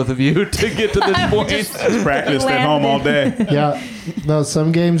taken both of you to get to this point. Just practiced at home all day. Yeah. No,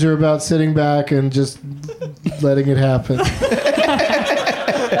 some games are about sitting back and just letting it happen.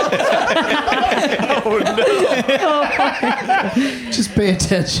 Oh, no. Just pay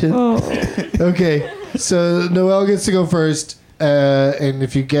attention. Okay, so Noel gets to go first. And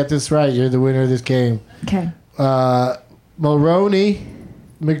if you get this right, you're the winner of this game. Okay. Mulroney,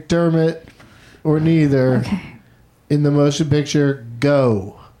 McDermott, or neither. Okay. In the motion picture,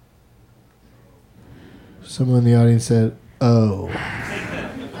 go. Someone in the audience said, "Oh."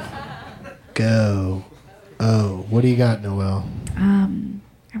 Go. Oh. What do you got, Noel? I'm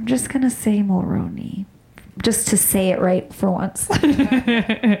just gonna say Mulroney, just to say it right for once.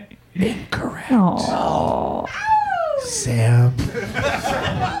 Incorrect. Oh. Sam.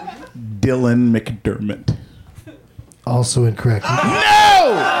 Dylan McDermott. Also incorrect.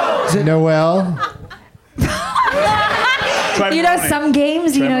 No! Noel. You know, some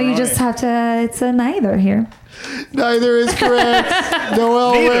games, you know, you just have to. It's a neither here. Neither is correct.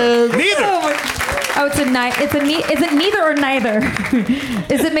 Noel wins. Neither. Oh, it's a is it neither or neither?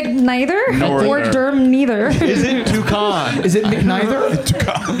 Is it McNeither Norther. or Derm neither? Is it Toucan? Is it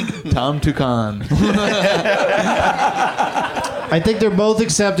McNeither? Tom Toucan. I think they're both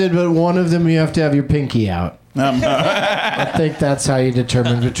accepted, but one of them you have to have your pinky out. I think that's how you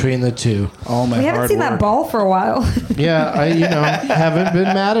determine between the 2. All my We haven't seen that ball for a while. Yeah, I haven't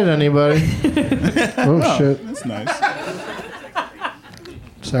been mad at anybody. Oh shit. That's nice.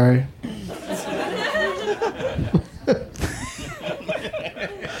 Sorry.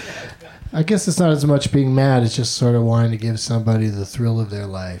 I guess it's not as much being mad, it's just sort of wanting to give somebody the thrill of their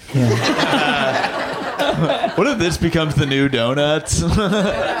life. What if this becomes the new donuts?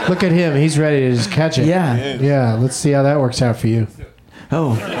 Look at him, he's ready to just catch it. Yeah. Yeah, let's see how that works out for you.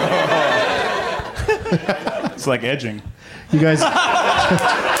 Oh. It's like edging. You guys.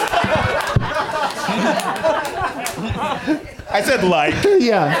 I said like.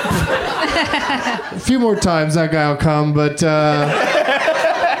 Yeah. A few more times that guy will come, but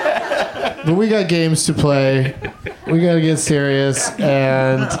we got games to play. We got to get serious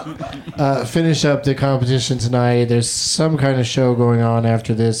and finish up the competition tonight. There's some kind of show going on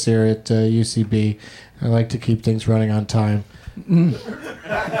after this here at UCB. I like to keep things running on time. That's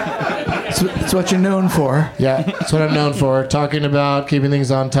what you're known for. Yeah, that's what I'm known for. Talking about keeping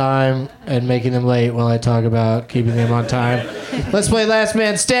things on time and making them late while I talk about keeping them on time. Let's play Last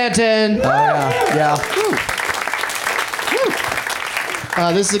Man Stanton. Oh, yeah.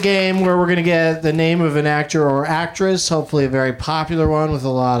 This is a game where we're going to get the name of an actor or actress, hopefully a very popular one with a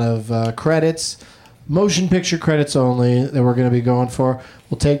lot of credits. Motion picture credits only that we're going to be going for.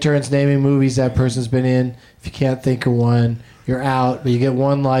 We'll take turns naming movies that person's been in. If you can't think of one, you're out, but you get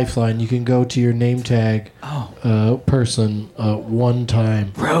one lifeline. You can go to your name tag person one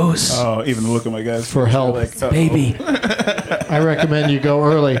time. Rose. Oh, even the look of my guys. For help. Like, Baby. I recommend you go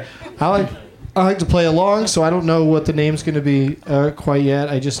early. I like to play along, so I don't know what the name's going to be quite yet.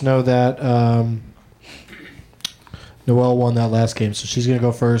 I just know that Noelle won that last game, so she's going to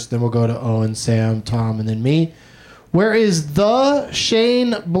go first. Then we'll go to Owen, Sam, Tom, and then me. Where is the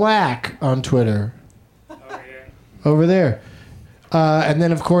Shane Black on Twitter? Over there. And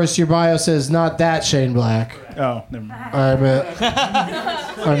then, of course, your bio says not that Shane Black. Oh, never mind. I'm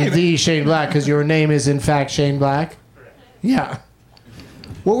the Shane Black because your name is, in fact, Shane Black. Yeah.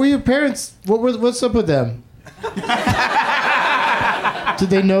 What were your parents? What's up with them? Did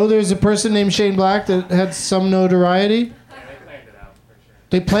they know there's a person named Shane Black that had some notoriety?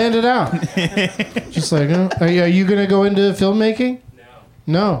 They planned it out. Just like, are you going to go into filmmaking?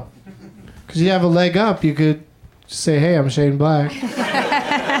 No. Because you have a leg up. You could say, hey, I'm Shane Black.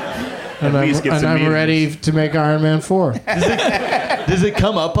 and I'm ready to make Iron Man 4. Does it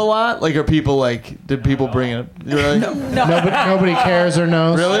come up a lot? Like, did people bring it up? Really? No. Nobody cares or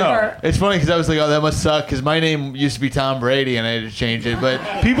knows. Really? No. It's funny because I was like, oh, that must suck because my name used to be Tom Brady and I had to change it.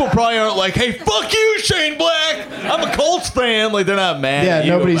 But people probably aren't like, hey, fuck you, Shane Black. I'm a Colts fan. Like, they're not mad at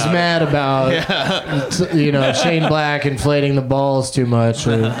you nobody's about mad about, Shane Black inflating the balls too much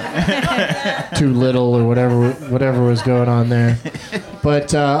or too little or whatever was going on there.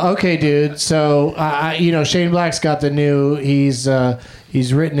 But, okay, dude. So, Shane Black's got the new, he's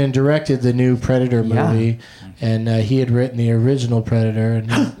written and directed the new Predator movie. And he had written the original Predator,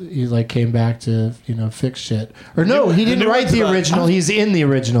 and he like came back to fix shit. Or no, he didn't write the original. He's in the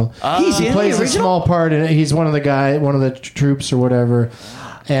original. He plays a small part in it. He's one of the troops or whatever.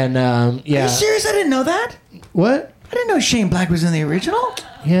 And Are you serious? I didn't know that. What? I didn't know Shane Black was in the original.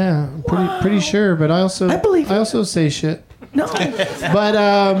 Yeah, I'm pretty sure. But I also say shit. No.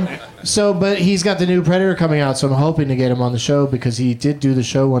 But he's got the new Predator coming out, so I'm hoping to get him on the show because he did do the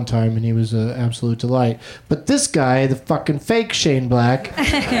show one time and he was an absolute delight. But this guy, the fucking fake Shane Black,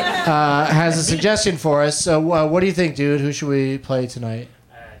 has a suggestion for us. So what do you think, dude? Who should we play tonight?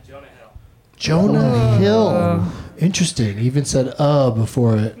 Jonah Hill. Jonah Hill. Interesting. He even said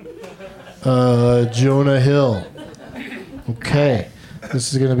before it. Jonah Hill. Okay.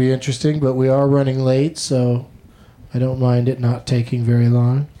 This is going to be interesting, but we are running late, so I don't mind it not taking very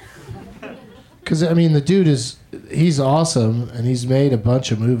long. Because, I mean, the dude he's awesome, and he's made a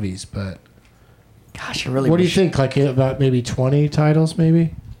bunch of movies, but... Gosh, I really What do you think? Like about maybe 20 titles,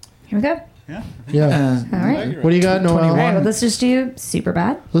 maybe? Here we go. Yeah. All right. What do you got, Noel? All right, well, let's just do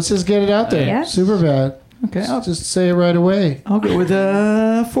Superbad. Let's just get it out there. Yeah. Superbad. Okay. I'll just say it right away. I'll go with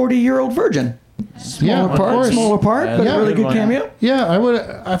a 40-year-old virgin. Smaller part, but a really good cameo. Yeah, I would.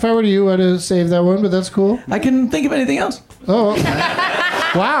 If I were you, I'd have saved that one, but that's cool. I can think of anything else. Oh,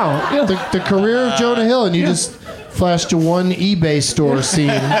 wow! The career of Jonah Hill, and you just flashed to one eBay store scene.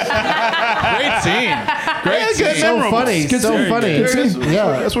 Great scene. Great scene. So funny. So funny.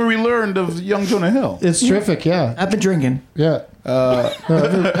 Yeah, that's where we learned of young Jonah Hill. It's terrific. Yeah, I've been drinking. Yeah.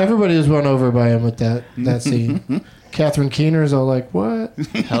 Everybody was won over by him with that scene. Catherine Keener's all like, what?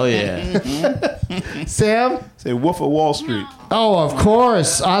 Hell yeah. Sam? Say Wolf of Wall Street. Oh, of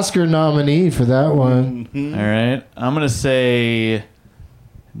course. Oscar nominee for that one. All right. I'm going to say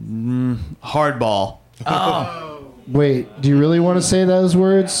Hardball. Oh. Wait, do you really want to say those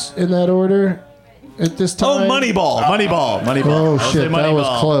words in that order at this time? Oh, Moneyball. Moneyball. Oh, shit. That was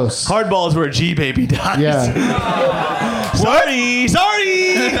close. Hardball is where G-Baby dies. Yeah.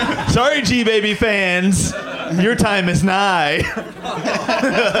 Sorry, G-Baby fans. Your time is nigh.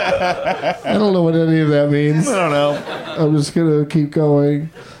 I don't know what any of that means. I don't know. I'm just going to keep going.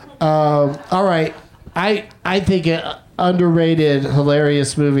 All right. I think an underrated,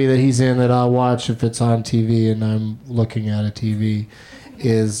 hilarious movie that he's in that I'll watch if it's on TV and I'm looking at a TV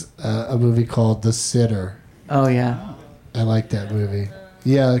is a movie called The Sitter. Oh, yeah. I like that movie.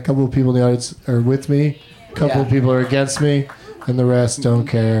 Yeah, a couple of people in the audience are with me. A couple of people are against me. And the rest don't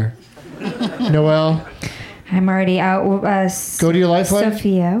care. Noel? I'm already out. Go to your lifeline.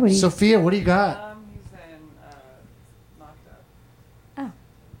 Sophia, what do you got? He's in Knocked Up. Oh.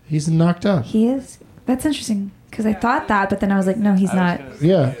 He's in Knocked Up. He is? That's interesting. Because I thought that, but then I was like, no, he's not.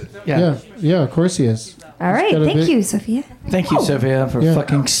 Yeah, of course he is. All right. Thank you, Sophia. Thank you, Sophia, for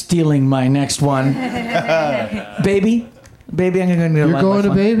fucking stealing my next one. Baby, I'm going to go to You're going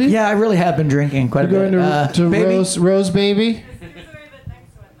to Baby? Yeah, I really have been drinking quite a bit. You're going to Baby? Rose Baby?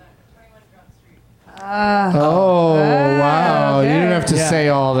 Wow. You didn't have to say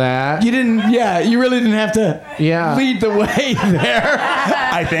all that. You didn't, you really didn't have to lead the way there.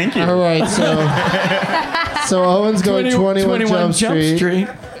 I thank you. All right, so Owen's going 21 Jump Street.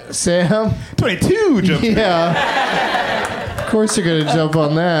 Sam? 22 Jump Street. Yeah. Of course you're going to jump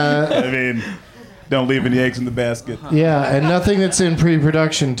on that. I mean, don't leave any eggs in the basket. Yeah, and nothing that's in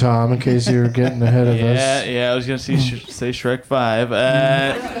pre-production, Tom, in case you're getting ahead of us. Yeah, I was going to say Shrek 5.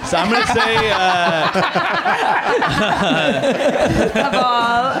 So I'm going to say...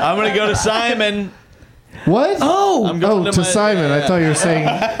 I'm going to go to Simon. What? Oh! I'm going to Simon. I thought you were saying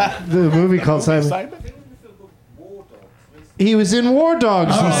the movie called Simon. He was in War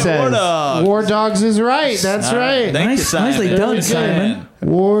Dogs, he says. War Dogs. War Dogs is right. That's right. Thank you, Simon. Nicely done, Simon.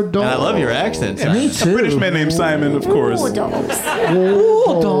 War Dogs. And I love your accent, Simon. Me too. A British man named Simon, of course. War Dogs.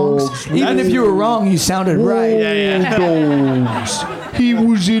 War Dogs. Even if you were wrong, you sounded right. War Dogs. He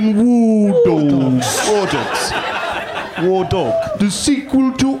was in War Dogs. War Dogs. War Dog. The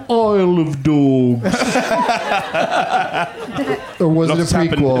sequel to Isle of Dogs. Or was Lots it a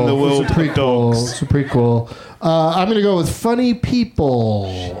happened prequel? in the world It was a of prequel. dogs. It's a prequel. I'm going to go with Funny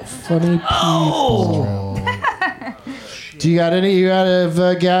People. Funny People. Do you got any? You got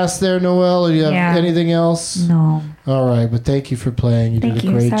a gas there, Noel? Or do you have anything else? No. All right, but thank you for playing. You did a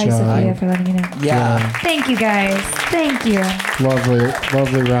great Sorry, job. Sophia, for letting me know. Yeah. Thank you, guys. Thank you.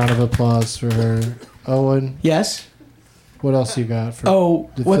 Lovely round of applause for her. Owen? Yes? What else you got? For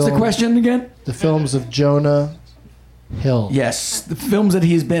what's the question again? The films of Jonah Hill. Yes, the films that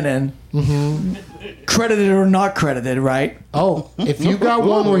he's been in. Mm-hmm. Credited or not credited, right? Oh, if you got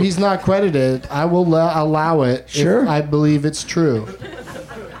one where he's not credited, I will allow it. Sure. If I believe it's true.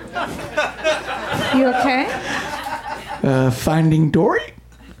 You okay? Finding Dory.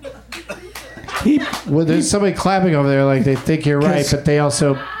 Well, there's somebody clapping over there like they think you're right, but they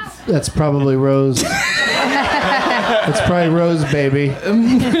also... That's probably Rose. It's probably Rose, baby.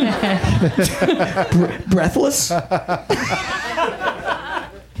 Breathless.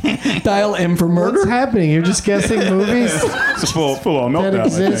 Dial M for murder. What's happening? You're just guessing movies? It's a full on meltdown, that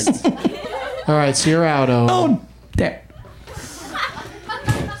exist? I think. All right, so you're out, Owen. Oh, damn.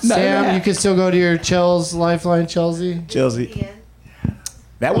 Sam, you can still go to your Lifeline, Chelsea.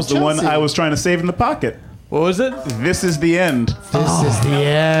 That was the one I was trying to save in the pocket. What was it? This is the end. This is the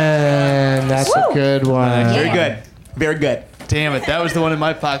end. That's a good one. Very good. Very good. Damn it, that was the one in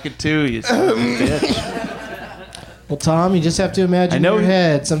my pocket too, you son of a bitch. Well, Tom, you just have to imagine in your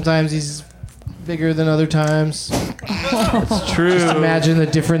head. Sometimes he's bigger than other times. It's true. Just imagine the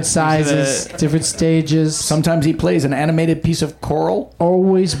different sizes, different stages. Sometimes he plays an animated piece of coral.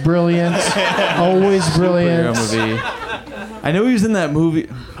 Always brilliant. Always brilliant. Movie. I know he was in that movie.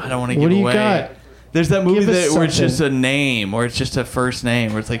 I don't want to give away. What do you got? There's that movie where it's something. just a name, or it's just a first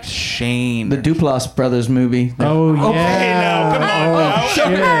name, where it's like Shane. The Duplass Brothers movie. Oh, yeah. Okay, now, come on.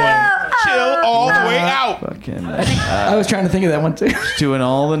 Chill all the way out. Fucking, I was trying to think of that one too. Just doing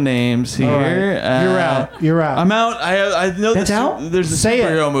all the names here. Right. You're out. You're out. I'm out. I know That's out? There's a Say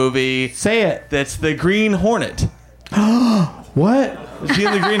superhero movie. Say it. That's the Green Hornet. What? Is he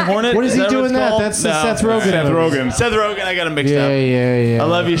in the Green Hornet? What is he doing what it's that? called? That's the Seth Rogen. Seth Rogen. I got him mixed up. Yeah. I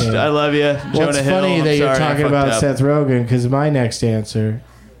love you. Okay. I love you. Well, Jonah it's Hill. funny I'm that you're sorry, I talking fucked about up. Seth Rogen because my next answer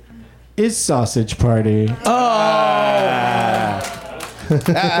is Sausage Party. That's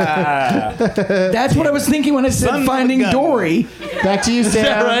what I was thinking when I said Finding Dory. Back to you, Sam. Is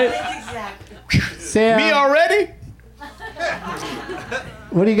that right? Sam. Me already?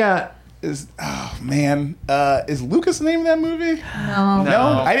 What do you got? Is Lucas the name of that movie?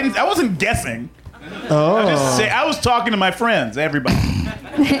 No. I wasn't guessing. Oh. I was talking to my friends, everybody.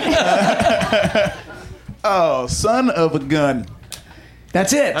 Son of a Gun.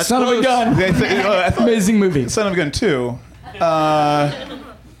 That's it. That's Son of a close. Gun. Amazing movie. Son of a Gun 2.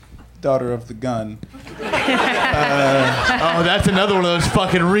 Daughter of the Gun. That's another one of those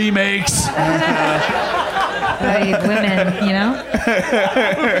fucking remakes. Women, you know?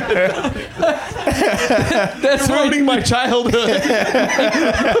 That's ruining my childhood.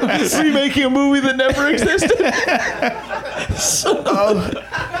 Remaking a movie that never existed.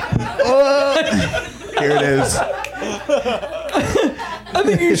 Here it is. I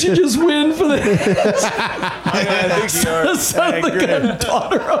think you should just win for this. I think you are. Son of the Gun,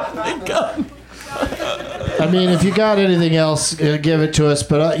 daughter of the Gun. I mean, if you got anything else, give it to us.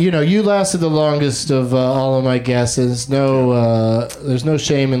 But you lasted the longest of all of my guesses. There's no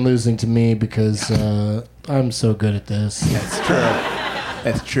shame in losing to me because I'm so good at this.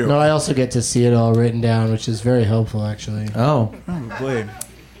 That's true. No, I also get to see it all written down, which is very helpful, actually. Oh. Probably.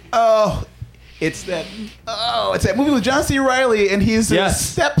 It's that movie with John C. Reilly, and he's a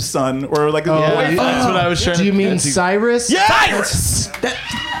stepson or like a boyfriend. That's what I was trying to. Do you mean Cyrus? Yeah, Cyrus.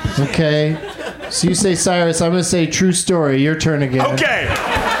 Okay. So you say Cyrus. I'm going to say True Story. Your turn again. Okay.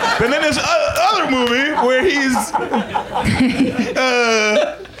 And then there's other movie where he's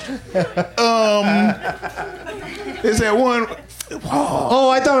is that one? Oh,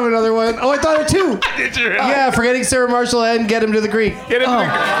 I thought of another one. Oh, I thought of two. Did you? Yeah, forgetting Sarah Marshall and Get Him to the Greek. Get him to the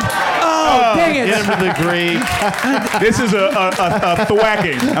Dang it. Get him to the Greek. This is a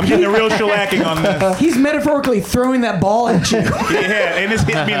thwacking. I'm getting a real shellacking on this. He's metaphorically throwing that ball at you. Yeah, and it's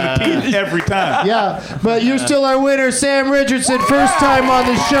hit me in the teeth every time. Yeah, but you're still our winner, Sam Richardson. First time on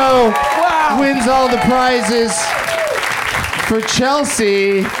the show. Wow. Wins all the prizes for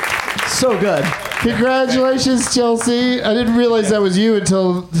Chelsea. So good. Congratulations, Chelsea. I didn't realize that was you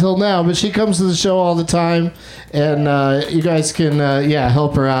until now, but she comes to the show all the time, and you guys can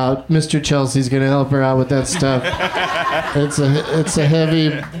help her out. Mr. Chelsea's gonna help her out with that stuff. It's a heavy,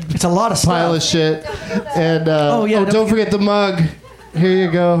 it's a lot of pile of shit. And don't forget the mug. Here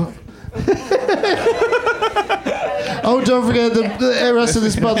you go. Oh, don't forget the rest of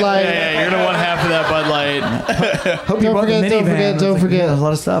this Bud Light. Yeah, you're gonna want half of that Bud Light. Hope you brought the minivan. Don't forget. A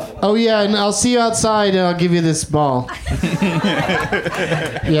lot of stuff. Oh yeah, and I'll see you outside, and I'll give you this ball.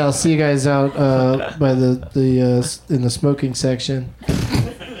 Yeah, I'll see you guys out by the in the smoking section.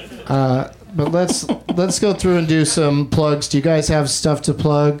 But let's go through and do some plugs. Do you guys have stuff to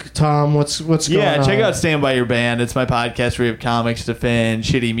plug? Tom, what's going on? Yeah, check out Stand By Your Band. It's my podcast where we have comics defend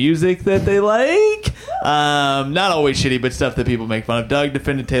shitty music that they like. Not always shitty, but stuff that people make fun of. Doug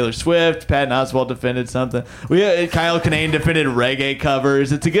defended Taylor Swift. Patton Oswalt defended something. Kyle Kinane defended reggae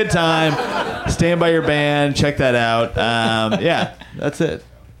covers. It's a good time. Stand By Your Band. Check that out. Yeah, that's it.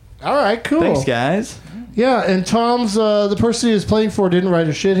 All right, cool. Thanks, guys. Yeah, and Tom's the person he was playing for didn't write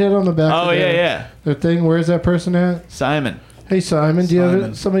a shithead on the back. Oh, of yeah. Their thing. Where's that person at? Simon. Hey, Simon. Do you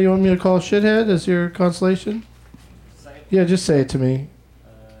have somebody you want me to call shithead as your consolation? Yeah, just say it to me.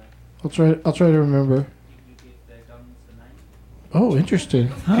 I'll try to remember. Oh, interesting.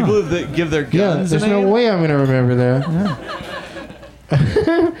 People that give their guns. Yeah, there's no way I'm going to remember that.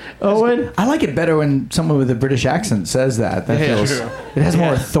 Owen? I like it better when someone with a British accent says that. That feels, it has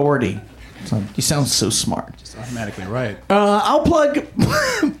more authority. So, you sound so smart. Just automatically right. I'll plug.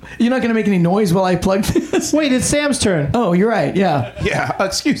 You're not going to make any noise while I plug this? Wait, it's Sam's turn. Oh, you're right. Yeah. Yeah,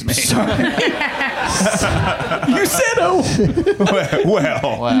 excuse me. Sorry. You said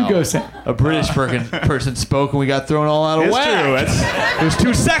well. You go, Sam. A British person spoke and we got thrown all out of It's whack. true. It was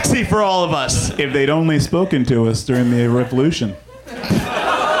too sexy for all of us. If they'd only spoken to us during the revolution.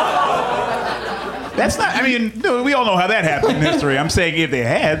 That's not, I mean, no, we all know how that happened in history. I'm saying if they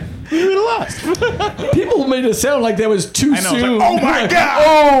had, we would have lost. People made it sound like that was too I know, soon. it's like, oh my God!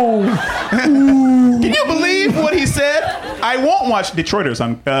 Oh! Can you believe what he said? I won't watch Detroiters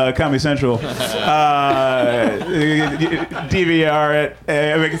on Comedy Central. DVR it.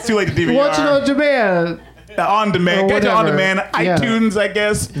 It's too late to DVR. Watch it on demand. On demand. Get it on demand. Yeah. iTunes, I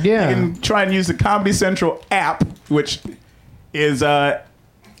guess. Yeah. You can try and use the Comedy Central app, which is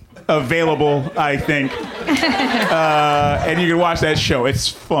available, I think. And you can watch that show. It's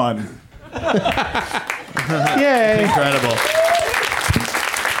fun. Yay. Incredible.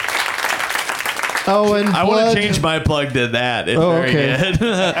 Owen, I want to change my plug to that. It's very good.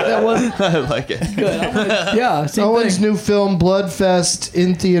 That wasn't. I like it. Good. Yeah. Same Owen's thing. new film, Bloodfest,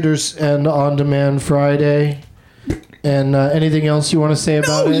 in theaters and on demand Friday. And anything else you want to say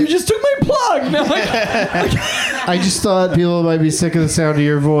about it? You just took my plug. No, I just thought people might be sick of the sound of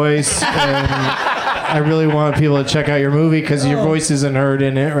your voice, and I really want people to check out your movie because your voice isn't heard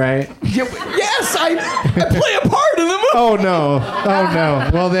in it, right? Yes, I play a part in the movie. Oh no!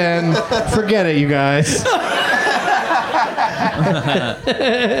 Well then, forget it, you guys.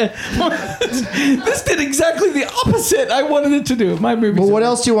 This did exactly the opposite I wanted it to do. My movie. Well, what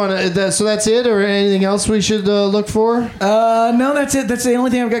else do you want to? So that's it, or anything else we should look for? No, that's it. That's the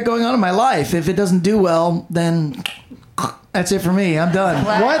only thing I've got going on in my life. If it doesn't do well, then that's it for me. I'm done.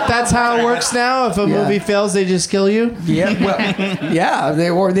 What? That's how it works now? If a movie fails, they just kill you? Yeah, well, yeah. They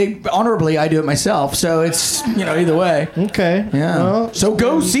honorably, I do it myself. So it's either way. Okay. Yeah. Well, so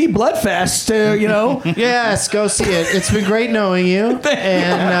go see Bloodfest. Yes, go see it. It's been great knowing you,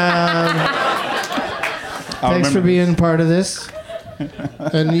 and thanks for being part of this.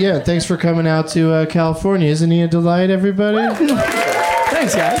 And yeah, thanks for coming out to California. Isn't he a delight, everybody?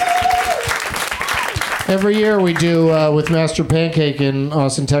 Thanks, guys. Every year we do, with Master Pancake in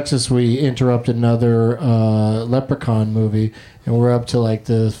Austin, Texas, we interrupt another Leprechaun movie. And we're up to like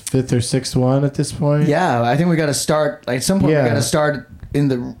the 5th or 6th one at this point. Yeah, I think we got to start, at some point we got to start in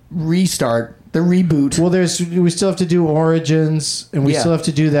the restart, the reboot. Well, we still have to do Origins, and we still have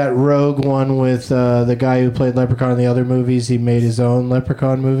to do that Rogue one with the guy who played Leprechaun in the other movies. He made his own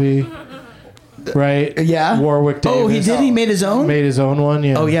Leprechaun movie. Right? Yeah. Warwick Davis. Oh, he did? He made his own? Made his own one,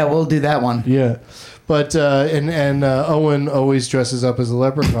 yeah. Oh, yeah, we'll do that one. Yeah. But and Owen always dresses up as a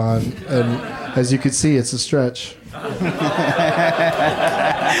leprechaun, and as you can see, it's a stretch.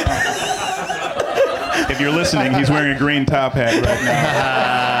 If you're listening, he's wearing a green top hat right now.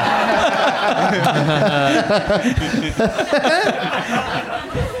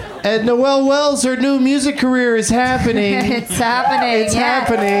 And Noël Wells, her new music career is happening. It's happening. It's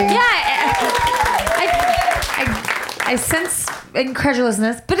happening. Yeah, I sense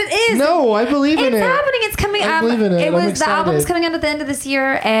incredulousness, but it is. No, I believe in it. It's happening. It's coming. I believe in it. It was the album's coming out at the end of this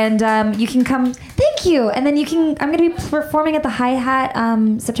year, and you can come. Thank you. And then you can. I'm going to be performing at the Hi Hat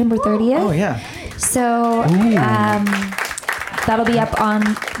September 30th. Oh yeah. So that'll be up on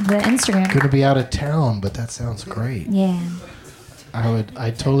the Instagram. Going to be out of town, but that sounds great. Yeah.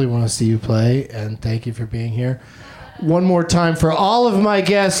 I totally want to see you play, and thank you for being here. One more time for all of my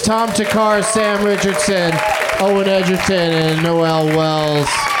guests, Tom Thakkar, Sam Richardson, Owen Egerton, and Noël Wells.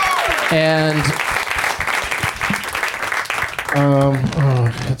 And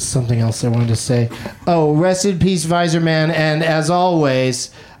that's something else I wanted to say. Oh, rest in peace, Visor Man, and as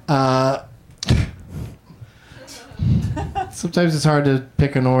always, sometimes it's hard to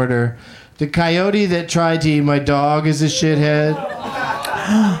pick an order. The coyote that tried to eat my dog is a shithead.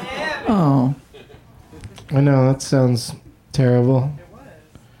 Oh. I know, that sounds terrible.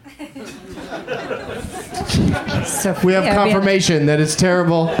 We have confirmation that it's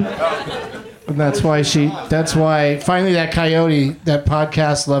terrible. And that's why finally that coyote, that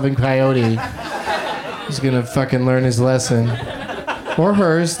podcast loving coyote, is gonna fucking learn his lesson. Or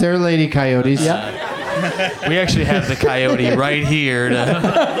hers, they're lady coyotes. Yeah. We actually have the coyote right here.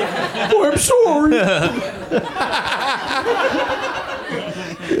 I'm sorry.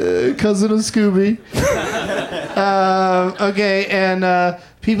 Cousin of Scooby. Okay, and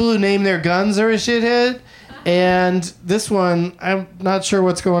people who name their guns are a shithead. And this one, I'm not sure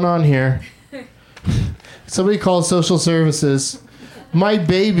what's going on here. Somebody called social services. My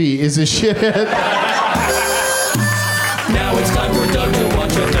baby is a shithead. Now it's time for Doug to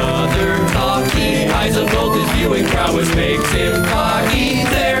watch another talkie. Eyes of gold, his viewing prowess makes him cocky.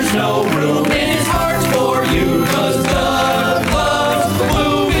 There's no room in